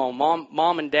 Rough home.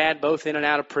 Mom and dad both in and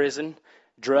out of prison.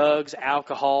 Drugs,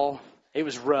 alcohol. It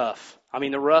was rough. I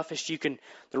mean, the roughest you can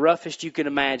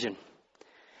imagine.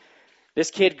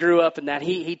 This kid grew up in that.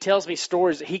 He tells me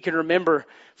stories that he can remember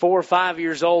 4 or 5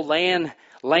 years old laying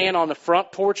on the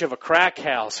front porch of a crack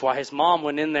house while his mom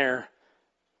went in there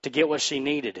to get what she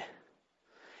needed.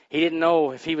 He didn't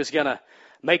know if he was going to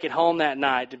make it home that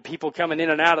night. People coming in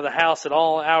and out of the house at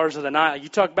all hours of the night. You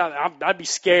talk about, I'd be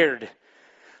scared.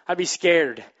 I'd be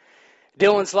scared.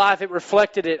 Dylan's life, it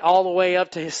reflected it all the way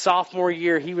up to his sophomore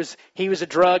year. He was a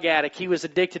drug addict. He was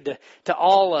addicted to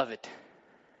all of it.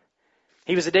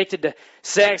 He was addicted to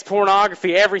sex,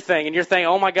 pornography, everything. And you're thinking,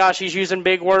 oh my gosh, he's using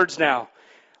big words now.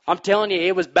 I'm telling you,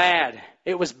 it was bad.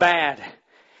 It was bad.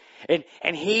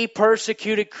 And he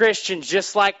persecuted Christians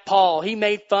just like Paul. He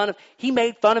made fun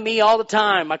of me all the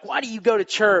time. Like, why do you go to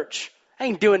church? I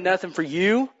ain't doing nothing for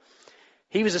you.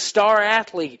 He was a star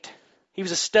athlete. He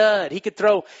was a stud. He could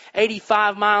throw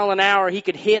 85 miles an hour. He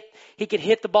could hit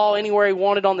the ball anywhere he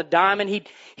wanted on the diamond.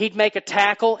 He'd make a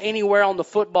tackle anywhere on the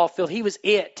football field. He was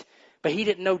it. But he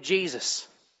didn't know Jesus.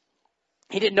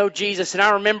 He didn't know Jesus. And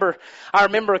I remember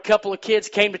a couple of kids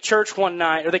came to church one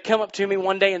night, or they come up to me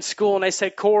one day in school and they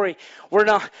said, Corey, we're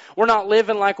not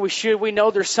living like we should. We know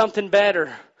there's something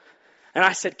better. And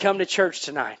I said, come to church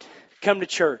tonight. Come to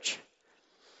church.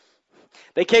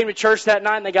 They came to church that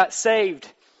night and they got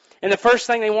saved. And the first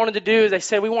thing they wanted to do is they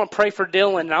said, we want to pray for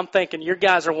Dylan. And I'm thinking, your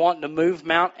guys are wanting to move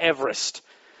Mount Everest.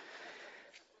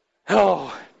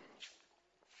 Oh.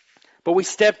 But we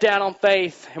stepped out on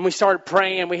faith and we started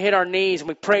praying. We hit our knees and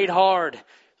we prayed hard.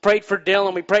 Prayed for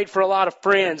Dylan. We prayed for a lot of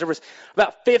friends. There was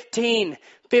about 15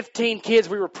 kids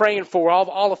we were praying for,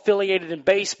 all affiliated in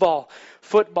baseball,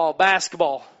 football,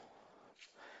 basketball.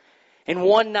 And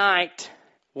one night,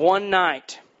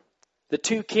 the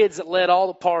 2 kids that led all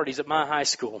the parties at my high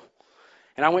school,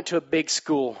 and I went to a big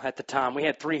school at the time. We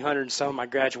had 300 and some in my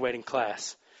graduating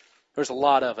class. There was a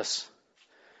lot of us.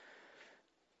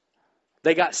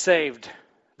 They got saved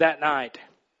that night.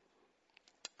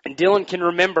 And Dylan can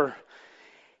remember.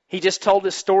 He just told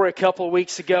this story a couple of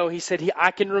weeks ago. He said, I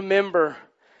can remember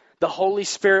the Holy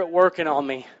Spirit working on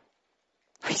me.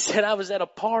 He said, I was at a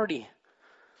party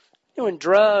doing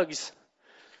drugs,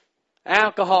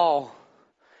 alcohol.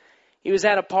 He was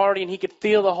at a party and he could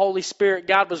feel the Holy Spirit.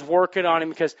 God was working on him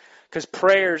because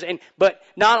prayers. But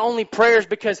not only prayers,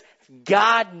 because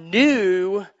God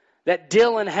knew that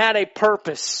Dylan had a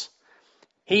purpose.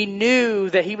 He knew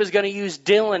that he was going to use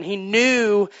Dylan. He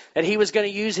knew that he was going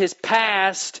to use his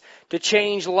past to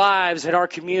change lives in our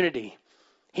community.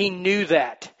 He knew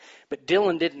that. But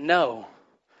Dylan didn't know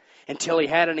until he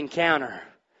had an encounter.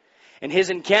 And his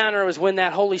encounter was when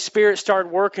that Holy Spirit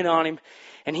started working on him.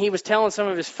 And he was telling some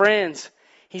of his friends,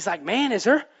 he's like, man,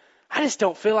 I just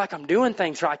don't feel like I'm doing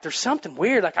things right. There's something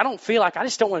weird. Like, I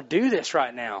just don't want to do this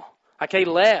right now. Like, he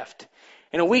left.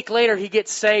 And a week later, he gets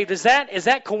saved. Is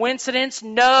that coincidence?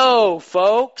 No,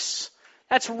 folks.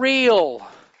 That's real.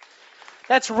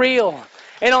 That's real.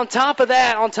 And on top of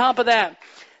that,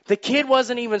 the kid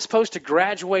wasn't even supposed to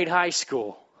graduate high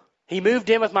school. He moved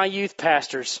in with my youth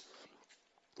pastors.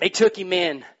 They took him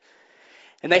in,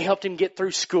 and they helped him get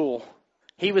through school.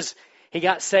 He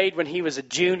got saved when he was a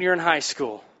junior in high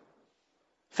school.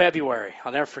 February.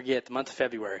 I'll never forget the month of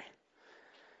February.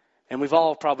 And we've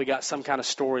all probably got some kind of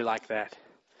story like that.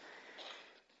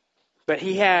 But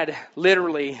he had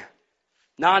literally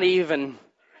not even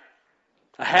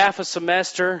a half a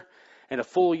semester and a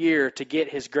full year to get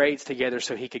his grades together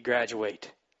so he could graduate.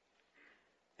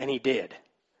 And he did.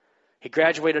 He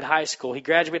graduated high school.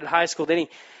 Then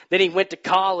he went to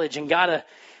college and got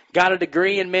a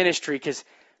degree in ministry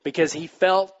because he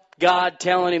felt God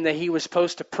telling him that he was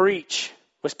supposed to preach,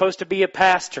 was supposed to be a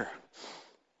pastor.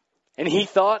 And he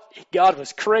thought God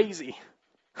was crazy.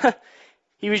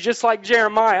 He was just like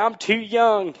Jeremiah. I'm too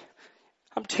young.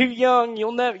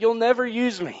 You'll never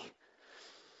use me.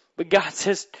 But God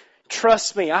says,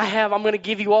 trust me. I'm going to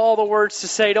give you all the words to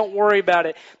say. Don't worry about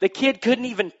it. The kid couldn't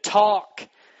even talk.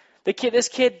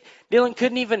 Dylan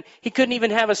couldn't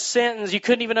even have a sentence. You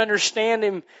couldn't even understand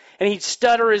him. And he'd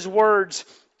stutter his words.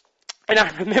 And I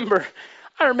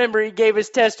remember he gave his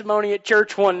testimony at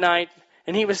church one night.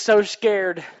 And he was so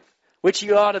scared. Which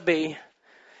you ought to be.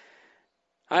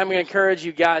 I'm going to encourage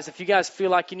you guys, if you guys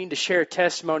feel like you need to share a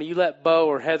testimony, you let Bo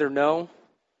or Heather know,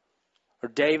 or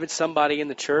David, somebody in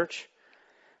the church.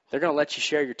 They're going to let you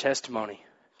share your testimony.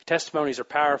 Testimonies are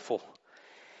powerful.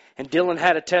 And Dylan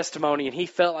had a testimony, and he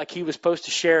felt like he was supposed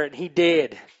to share it, and he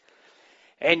did.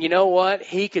 And you know what?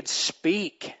 He could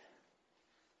speak.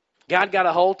 God got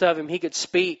a hold of him. He could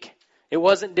speak. It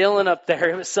wasn't Dylan up there.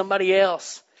 It was somebody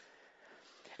else.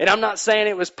 And I'm not saying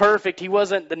it was perfect. He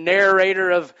wasn't the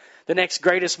narrator of the next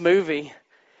greatest movie.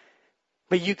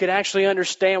 But you could actually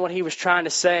understand what he was trying to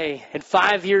say. And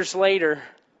 5 years later,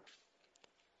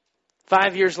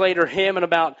 him and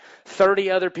about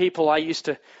 30 other people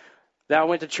that I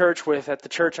went to church with at the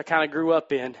church I kind of grew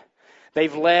up in,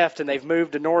 they've left and they've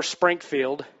moved to North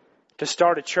Springfield to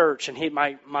start a church. And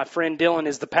my friend Dylan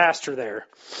is the pastor there.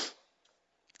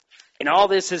 And all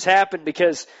this has happened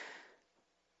because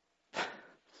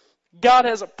God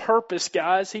has a purpose,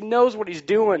 guys. He knows what He's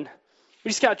doing. We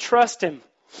just got to trust Him.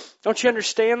 Don't you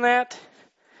understand that?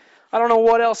 I don't know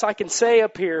what else I can say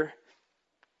up here.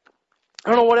 I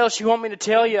don't know what else you want me to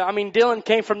tell you. I mean, Dylan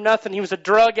came from nothing. He was a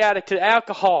drug addict to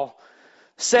alcohol,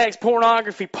 sex,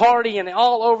 pornography, partying,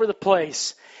 all over the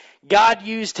place. God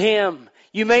used him.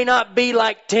 You may not be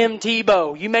like Tim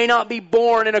Tebow. You may not be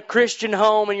born in a Christian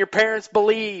home and your parents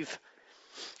believe.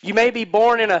 You may be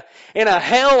born in a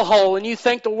hellhole and you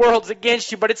think the world's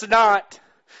against you, but it's not.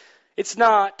 It's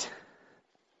not.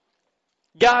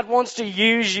 God wants to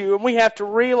use you, and we have to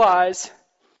realize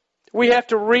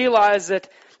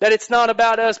that it's not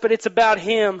about us, but it's about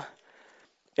Him.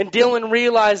 And Dylan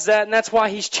realized that, and that's why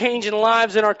he's changing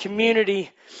lives in our community,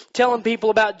 telling people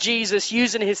about Jesus,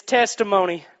 using his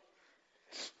testimony,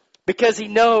 because he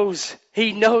knows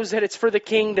that it's for the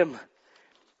kingdom.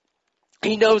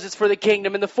 He knows it's for the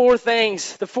kingdom. And the four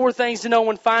things to know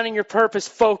when finding your purpose: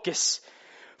 focus.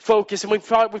 Focus. And we've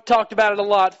talked about it a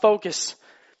lot. Focus.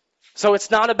 So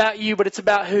it's not about you, but it's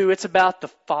about who? It's about the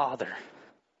Father.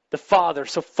 The Father.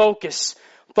 So focus.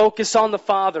 Focus on the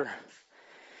Father.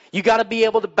 You got to be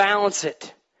able to balance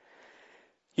it.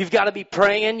 You've got to be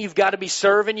praying. You've got to be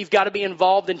serving. You've got to be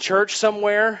involved in church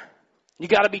somewhere. You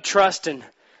got to be trusting.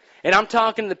 And I'm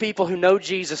talking to the people who know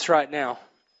Jesus right now.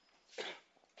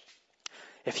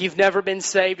 If you've never been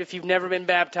saved, if you've never been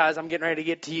baptized, I'm getting ready to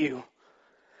get to you.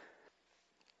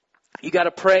 You got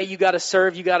to pray, you got to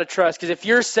serve, you got to trust. Because if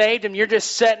you're saved and you're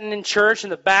just sitting in church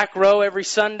in the back row every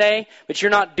Sunday, but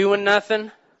you're not doing nothing,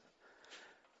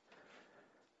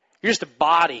 you're just a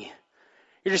body.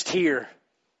 You're just here.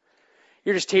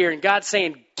 You're just here. And God's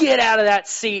saying, get out of that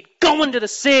seat. Go into the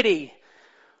city.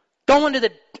 Go into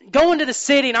the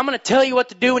city, and I'm going to tell you what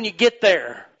to do when you get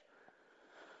there.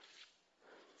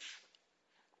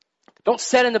 Don't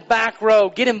sit in the back row.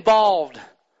 Get involved.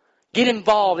 Get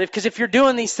involved. Because if you're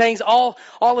doing these things, all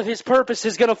of His purpose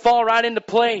is going to fall right into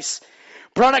place.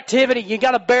 Productivity. You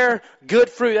got to bear good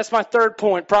fruit. That's my third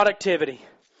point. Productivity.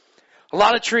 A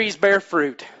lot of trees bear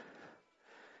fruit.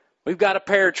 We've got a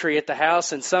pear tree at the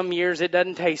house, and some years it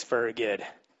doesn't taste very good.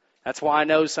 That's why I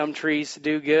know some trees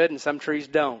do good and some trees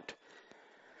don't.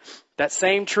 That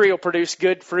same tree will produce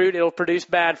good fruit. It'll produce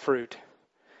bad fruit.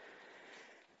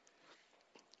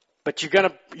 But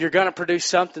you're gonna produce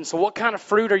something. So what kind of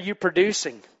fruit are you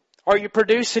producing? Are you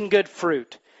producing good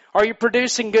fruit? Are you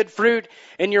producing good fruit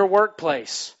in your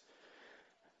workplace?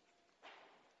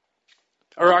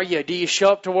 Or do you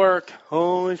show up to work?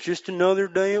 Oh, it's just another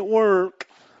day at work.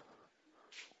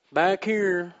 Back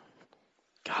here.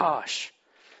 Gosh.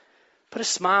 Put a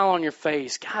smile on your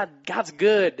face. God's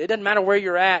good. It doesn't matter where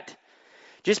you're at.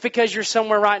 Just because you're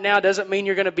somewhere right now doesn't mean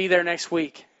you're going to be there next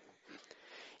week.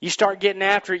 You start getting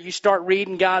after it. You start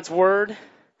reading God's Word.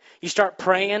 You start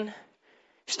praying. You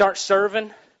start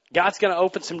serving. God's going to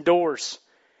open some doors.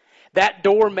 That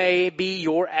door may be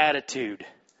your attitude.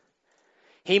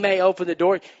 He may open the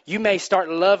door. You may start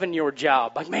loving your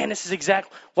job. Like, man, this is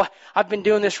exactly what I've been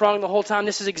doing this wrong the whole time.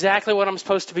 This is exactly what I'm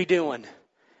supposed to be doing.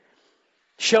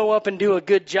 Show up and do a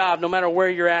good job no matter where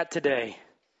you're at today.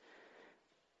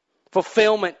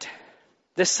 Fulfillment.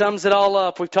 This sums it all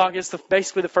up. We've talked, it's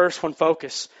basically the first one,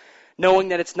 focus. Knowing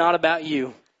that it's not about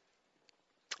you.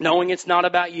 Knowing it's not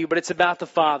about you, but it's about the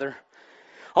Father.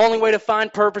 Only way to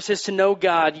find purpose is to know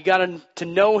God. You got to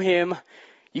know Him.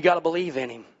 You got to believe in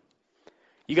Him.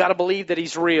 You got to believe that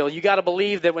He's real. You got to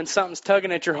believe that when something's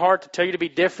tugging at your heart to tell you to be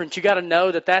different, you got to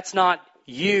know that that's not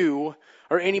you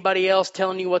or anybody else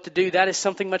telling you what to do. That is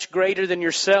something much greater than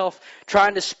yourself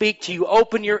trying to speak to you.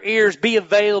 Open your ears. Be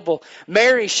available.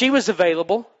 Mary, she was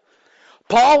available.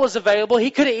 Paul was available.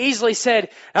 He could have easily said,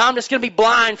 I'm just going to be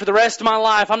blind for the rest of my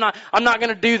life. I'm not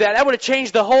going to do that. That would have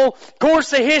changed the whole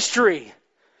course of history.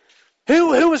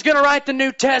 Who was going to write the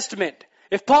New Testament?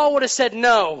 If Paul would have said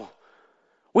no,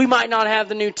 we might not have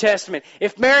the New Testament.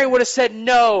 If Mary would have said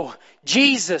no,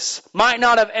 Jesus might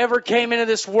not have ever came into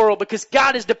this world, because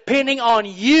God is depending on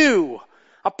you.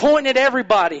 I'm pointing at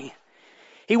everybody.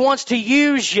 He wants to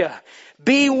use you.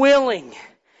 Be willing.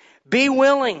 Be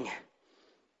willing.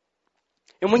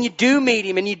 And when you do meet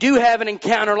Him and you do have an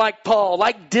encounter like Paul,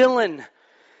 like Dylan,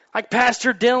 like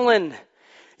Pastor Dylan,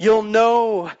 you'll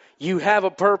know you have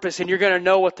a purpose and you're going to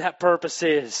know what that purpose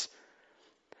is.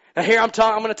 Now here I'm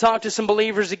going to talk to some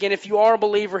believers again. If you are a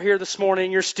believer here this morning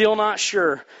and you're still not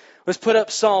sure, let's put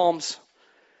up Psalms.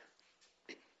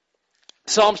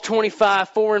 Psalms 25,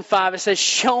 4 and 5. It says,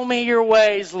 show me your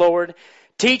ways, Lord.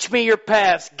 Teach me your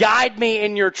paths. Guide me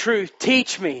in your truth.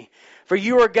 Teach me. For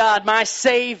you are God, my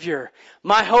Savior.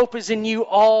 My hope is in you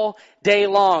all day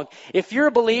long. If you're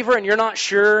a believer and you're not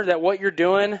sure that what you're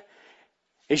doing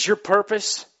is your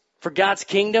purpose for God's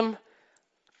kingdom,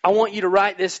 I want you to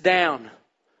write this down.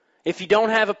 If you don't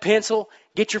have a pencil,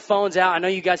 get your phones out. I know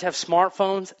you guys have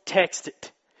smartphones. Text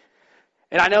it.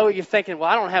 And I know you're thinking, well,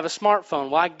 I don't have a smartphone.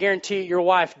 Well, I guarantee you your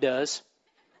wife does.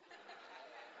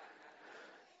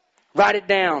 Write it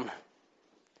down.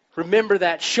 Remember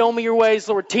that. Show me your ways,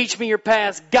 Lord. Teach me your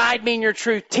paths. Guide me in your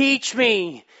truth. Teach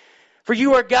me. For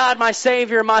you are God, my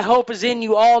Savior. My hope is in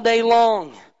you all day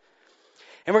long.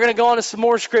 And we're going to go on to some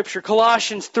more scripture.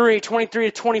 Colossians 3, 23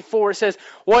 to 24. It says,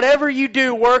 whatever you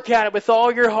do, work at it with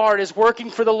all your heart as working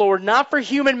for the Lord, not for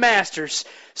human masters,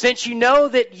 since you know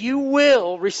that you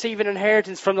will receive an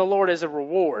inheritance from the Lord as a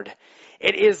reward.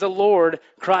 It is the Lord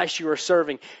Christ you are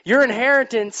serving. Your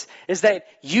inheritance is that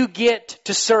you get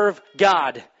to serve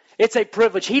God. It's a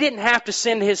privilege. He didn't have to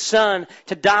send His Son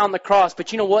to die on the cross,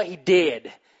 but you know what? He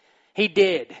did. He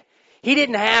did. He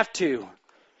didn't have to.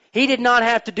 He did not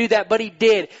have to do that, but He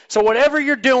did. So whatever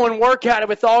you're doing, work at it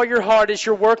with all your heart as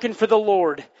you're working for the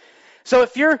Lord. So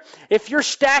if you're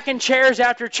stacking chairs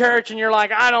after church and you're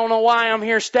like, I don't know why I'm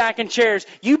here stacking chairs,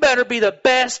 you better be the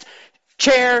best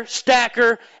chair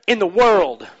stacker in the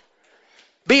world.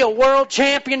 Be a world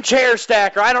champion chair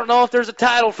stacker. I don't know if there's a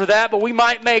title for that, but we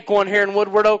might make one here in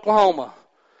Woodward, Oklahoma.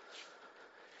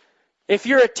 If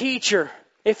you're a teacher,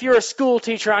 if you're a school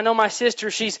teacher, I know my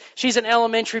sister, she's an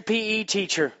elementary PE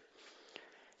teacher.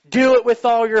 Do it with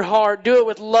all your heart. Do it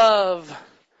with love.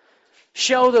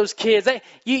 Show those kids.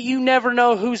 You never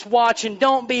know who's watching.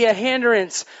 Don't be a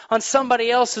hindrance on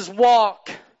somebody else's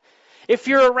walk. If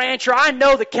you're a rancher, I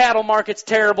know the cattle market's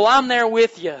terrible. I'm there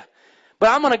with you. But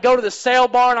I'm going to go to the sale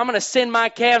barn. I'm going to send my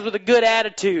calves with a good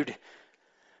attitude.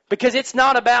 Because it's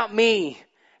not about me.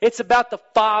 It's about the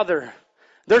Father.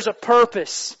 There's a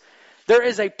purpose. There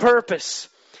is a purpose.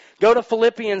 Go to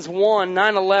Philippians 1,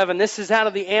 9, 11. This is out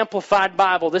of the Amplified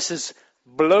Bible. This is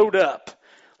blowed up.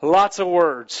 Lots of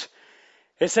words.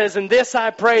 It says, in this I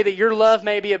pray that your love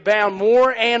may be abound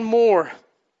more and more,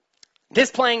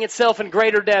 displaying itself in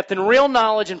greater depth and real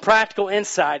knowledge and practical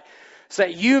insight, so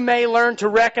that you may learn to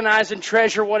recognize and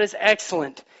treasure what is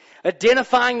excellent,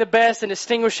 identifying the best and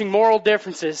distinguishing moral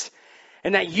differences,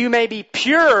 and that you may be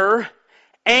pure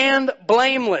and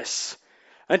blameless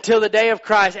until the day of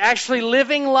Christ, actually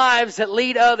living lives that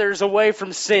lead others away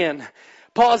from sin.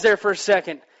 Pause there for a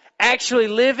second. Actually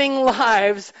living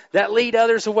lives that lead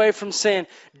others away from sin.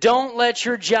 Don't let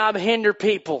your job hinder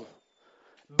people.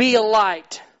 Be a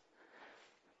light.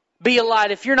 Be a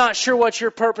light. If you're not sure what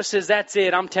your purpose is, that's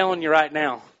it. I'm telling you right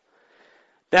now.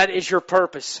 That is your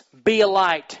purpose. Be a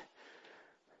light.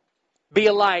 Be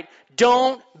a light.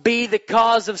 Don't be the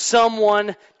cause of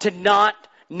someone to not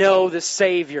know the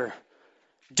Savior.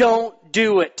 Don't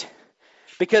do it.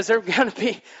 Because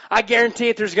I guarantee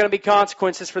it, there's going to be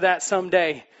consequences for that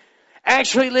someday.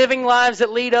 Actually living lives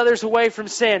that lead others away from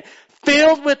sin.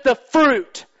 Filled with the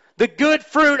fruit, the good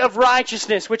fruit of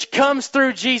righteousness, which comes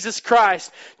through Jesus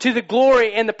Christ to the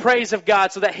glory and the praise of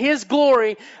God, so that His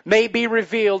glory may be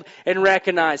revealed and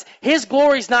recognized. His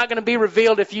glory is not going to be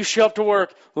revealed if you show up to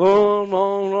work. Oh,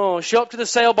 no. Show up to the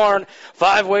sale barn.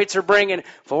 5 weights are bringing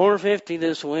 $450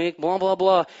 this week. Blah, blah,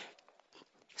 blah.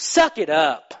 Suck it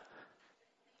up.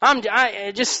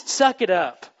 Just suck it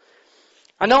up.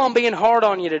 I know I'm being hard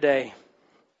on you today.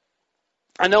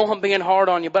 I know I'm being hard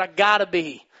on you, but I gotta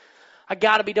be.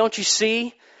 Don't you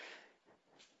see?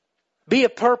 Be a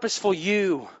purposeful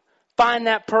you. Find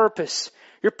that purpose.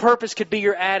 Your purpose could be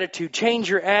your attitude.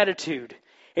 Change your attitude.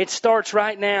 It starts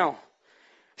right now.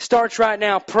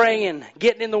 Praying,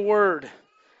 getting in the Word,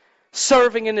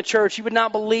 serving in the church. You would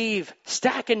not believe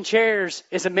stacking chairs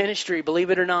is a ministry, believe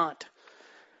it or not.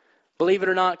 Believe it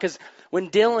or not, because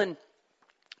when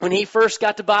he first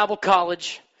got to Bible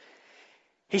college,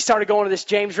 he started going to this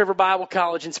James River Bible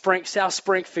College in South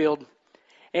Springfield.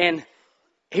 And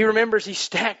he remembers he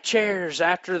stacked chairs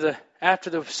after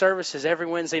the services every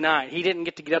Wednesday night. He didn't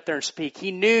get up there and speak.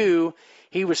 He knew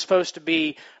he was supposed to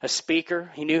be a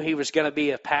speaker. He knew he was going to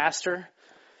be a pastor.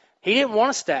 He didn't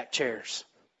want to stack chairs.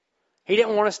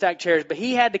 But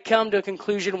he had to come to a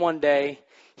conclusion one day.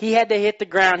 He had to hit the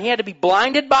ground. He had to be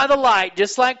blinded by the light,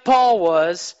 just like Paul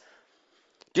was.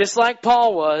 Just like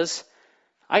Paul was.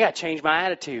 I got to change my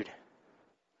attitude.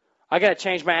 I got to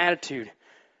change my attitude.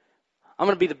 I'm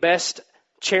going to be the best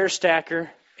chair stacker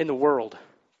in the world.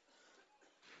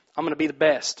 I'm going to be the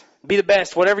best. Be the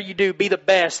best. Whatever you do, be the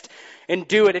best and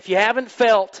do it. If you have not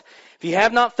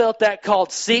felt that call,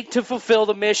 seek to fulfill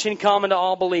the mission common to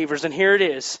all believers. And here it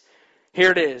is.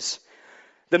 Here it is.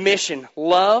 The mission.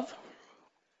 Love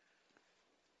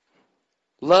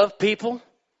people.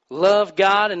 Love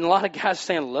God. And a lot of guys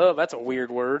saying love, that's a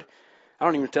weird word. I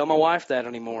don't even tell my wife that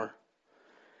anymore.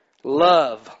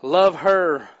 Love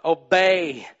her,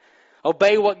 obey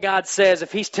what God says.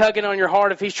 If He's tugging on your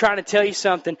heart, if He's trying to tell you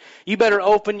something, you better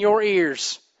open your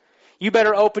ears. You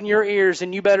better open your ears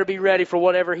and you better be ready for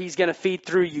whatever He's going to feed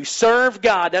through you. Serve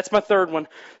God. That's my third one.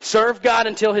 Serve God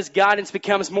until His guidance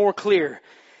becomes more clear.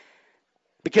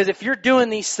 Because if you're doing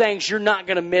these things, you're not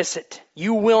going to miss it.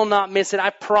 You will not miss it. I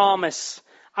promise.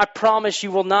 I promise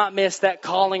you will not miss that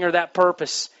calling or that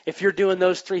purpose if you're doing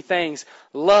those three things.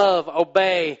 Love,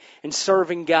 obey, and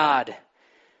serving God.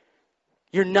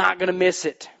 You're not going to miss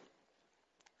it.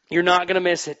 You're not going to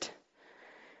miss it.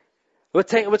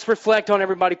 Let's reflect on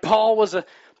everybody. Paul was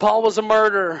a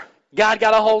murderer. God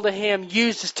got a hold of him,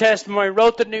 used his testimony,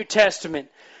 wrote the New Testament.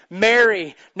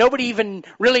 Mary, nobody even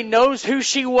really knows who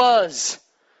she was.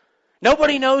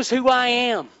 Nobody knows who I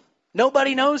am.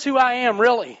 Nobody knows who I am,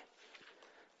 really.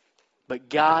 But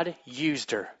God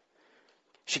used her.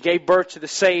 She gave birth to the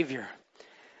Savior.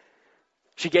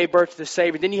 She gave birth to the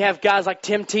Savior. Then you have guys like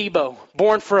Tim Tebow,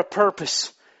 born for a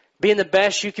purpose, being the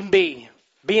best you can be,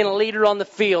 being a leader on the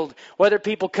field. Whether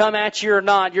people come at you or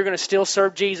not, you're going to still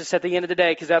serve Jesus at the end of the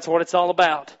day because that's what it's all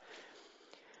about.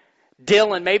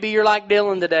 Dylan, maybe you're like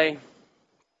Dylan today.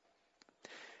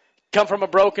 Come from a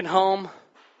broken home,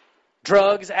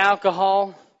 drugs,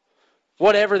 alcohol,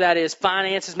 whatever that is,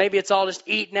 finances. Maybe it's all just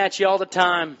eating at you all the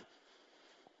time.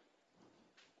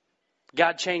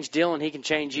 God changed Dylan. He can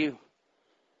change you.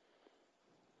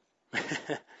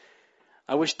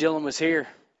 I wish Dylan was here.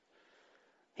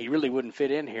 He really wouldn't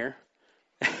fit in here.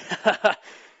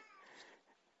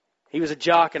 He was a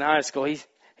jock in high school.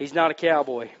 He's not a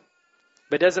cowboy.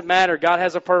 But it doesn't matter. God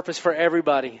has a purpose for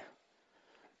everybody.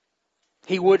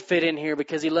 He would fit in here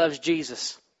because he loves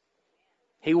Jesus.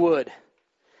 He would.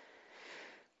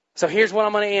 So here's what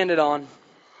I'm going to end it on.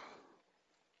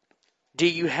 Do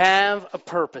you have a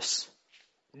purpose?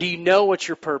 Do you know what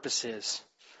your purpose is?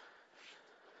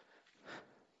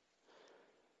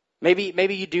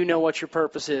 Maybe you do know what your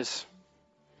purpose is.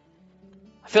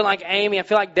 I feel like Amy, I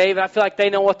feel like David, I feel like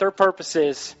they know what their purpose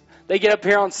is. They get up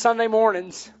here on Sunday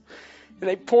mornings and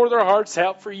they pour their hearts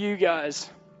out for you guys.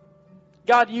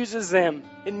 God uses them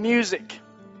in music.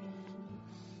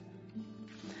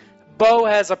 Bo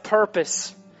has a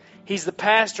purpose. He's the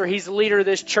pastor. He's the leader of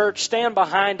this church. Stand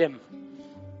behind him.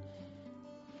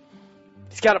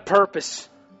 He's got a purpose.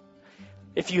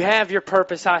 If you have your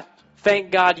purpose, I thank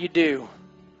God you do.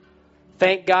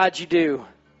 Thank God you do.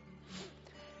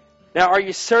 Now, are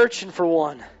you searching for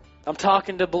one? I'm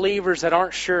talking to believers that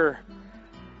aren't sure.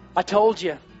 I told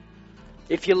you,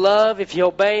 if you love, if you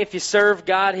obey, if you serve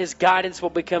God, His guidance will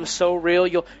become so real.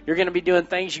 You're going to be doing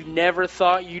things you never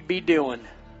thought you'd be doing.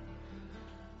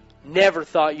 Never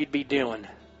thought you'd be doing.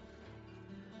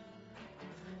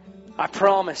 I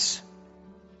promise.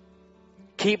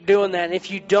 Keep doing that. And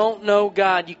if you don't know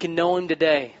God, you can know Him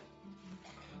today.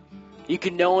 You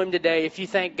can know Him today. If you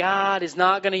think God is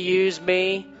not going to use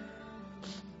me.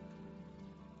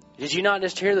 Did you not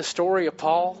just hear the story of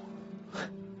Paul?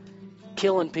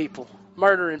 Killing people.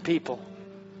 Murdering people.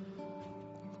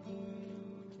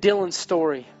 Dylan's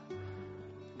story.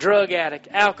 Drug addict.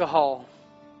 Alcohol.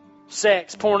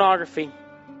 Sex. Pornography.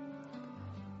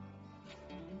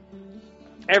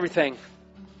 Everything.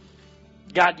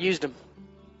 God used him.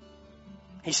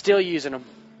 He's still using them.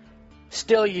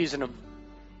 Still using them.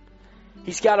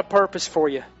 He's got a purpose for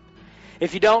you.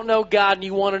 If you don't know God and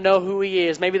you want to know who He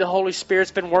is, maybe the Holy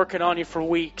Spirit's been working on you for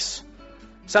weeks.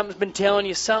 Something's been telling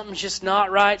you something's just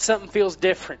not right. Something feels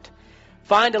different.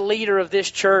 Find a leader of this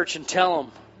church and tell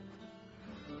them.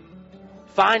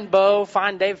 Find Bo,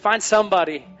 find Dave, find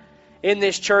somebody in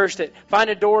this church find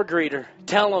a door greeter.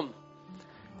 Tell them.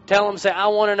 Tell them, say, I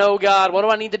want to know God. What do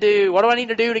I need to do? What do I need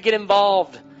to do to get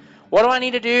involved? What do I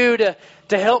need to do to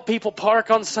help people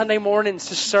park on Sunday mornings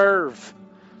to serve?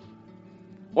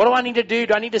 What do I need to do?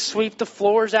 Do I need to sweep the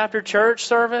floors after church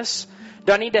service?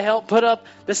 Do I need to help put up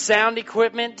the sound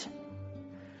equipment?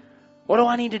 What do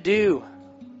I need to do?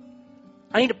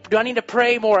 Do I need to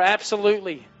pray more?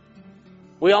 Absolutely.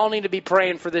 We all need to be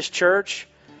praying for this church.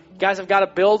 Guys, I've got a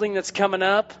building that's coming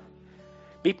up.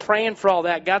 Be praying for all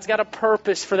that. God's got a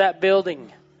purpose for that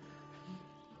building.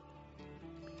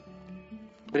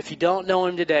 But if you don't know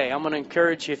Him today, I'm going to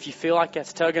encourage you, if you feel like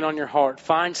that's tugging on your heart,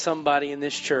 find somebody in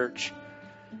this church.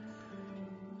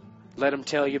 Let them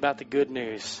tell you about the good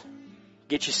news.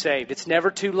 Get you saved. It's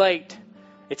never too late.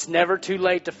 It's never too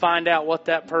late to find out what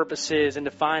that purpose is and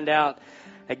to find out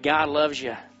that God loves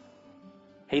you.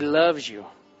 He loves you.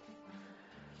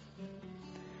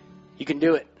 You can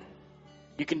do it.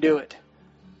 You can do it.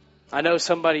 I know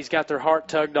somebody's got their heart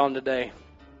tugged on today.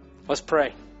 Let's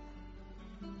pray.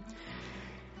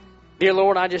 Dear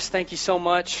Lord, I just thank you so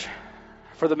much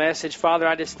for the message. Father,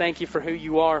 I just thank you for who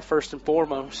you are first and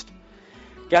foremost.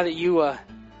 God, that you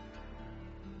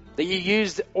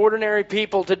used ordinary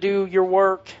people to do your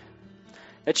work.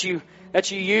 That you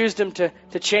used them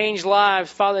to change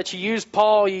lives. Father, that you used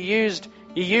Paul, you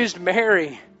used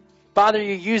Mary. Father,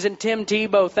 you're using Tim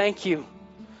Tebow. Thank you.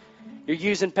 You're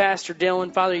using Pastor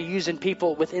Dylan. Father, you're using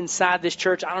people inside this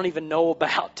church I don't even know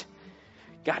about.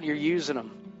 God, you're using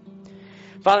them.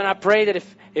 Father, and I pray that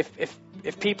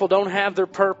if people don't have their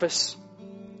purpose,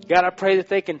 God, I pray that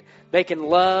they can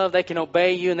love, they can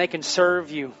obey you, and they can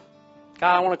serve you.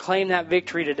 God, I want to claim that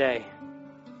victory today.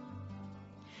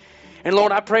 And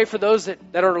Lord, I pray for those that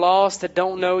are lost, that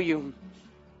don't know you,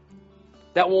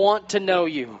 that want to know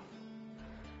you,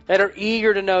 that are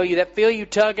eager to know you, that feel you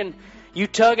tugging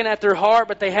at their heart,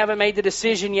 but they haven't made the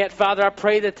decision yet. Father, I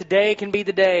pray that today can be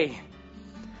the day.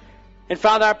 And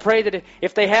Father, I pray that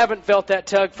if they haven't felt that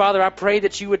tug, Father, I pray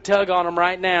that you would tug on them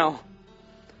right now.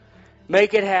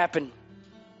 Make it happen.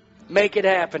 Make it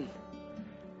happen.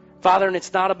 Father, and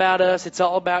it's not about us, it's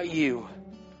all about you.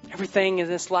 Everything in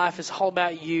this life is all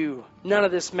about you. None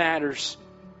of this matters.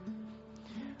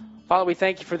 Father, we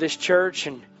thank you for this church,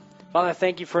 and Father, I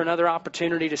thank you for another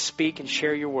opportunity to speak and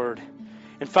share your word.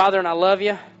 And Father, and I love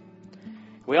you.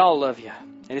 We all love you.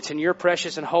 And it's in your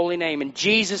precious and holy name, in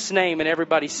Jesus' name, and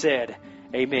everybody said,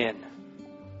 amen.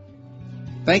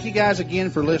 Thank you guys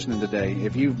again for listening today.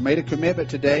 If you've made a commitment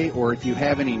today or if you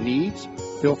have any needs,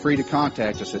 feel free to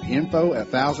contact us at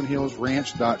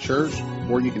info@thousandhillsranch.church,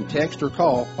 or you can text or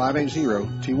call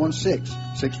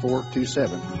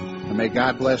 580-216-6427. And may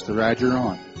God bless the ride you're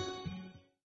on.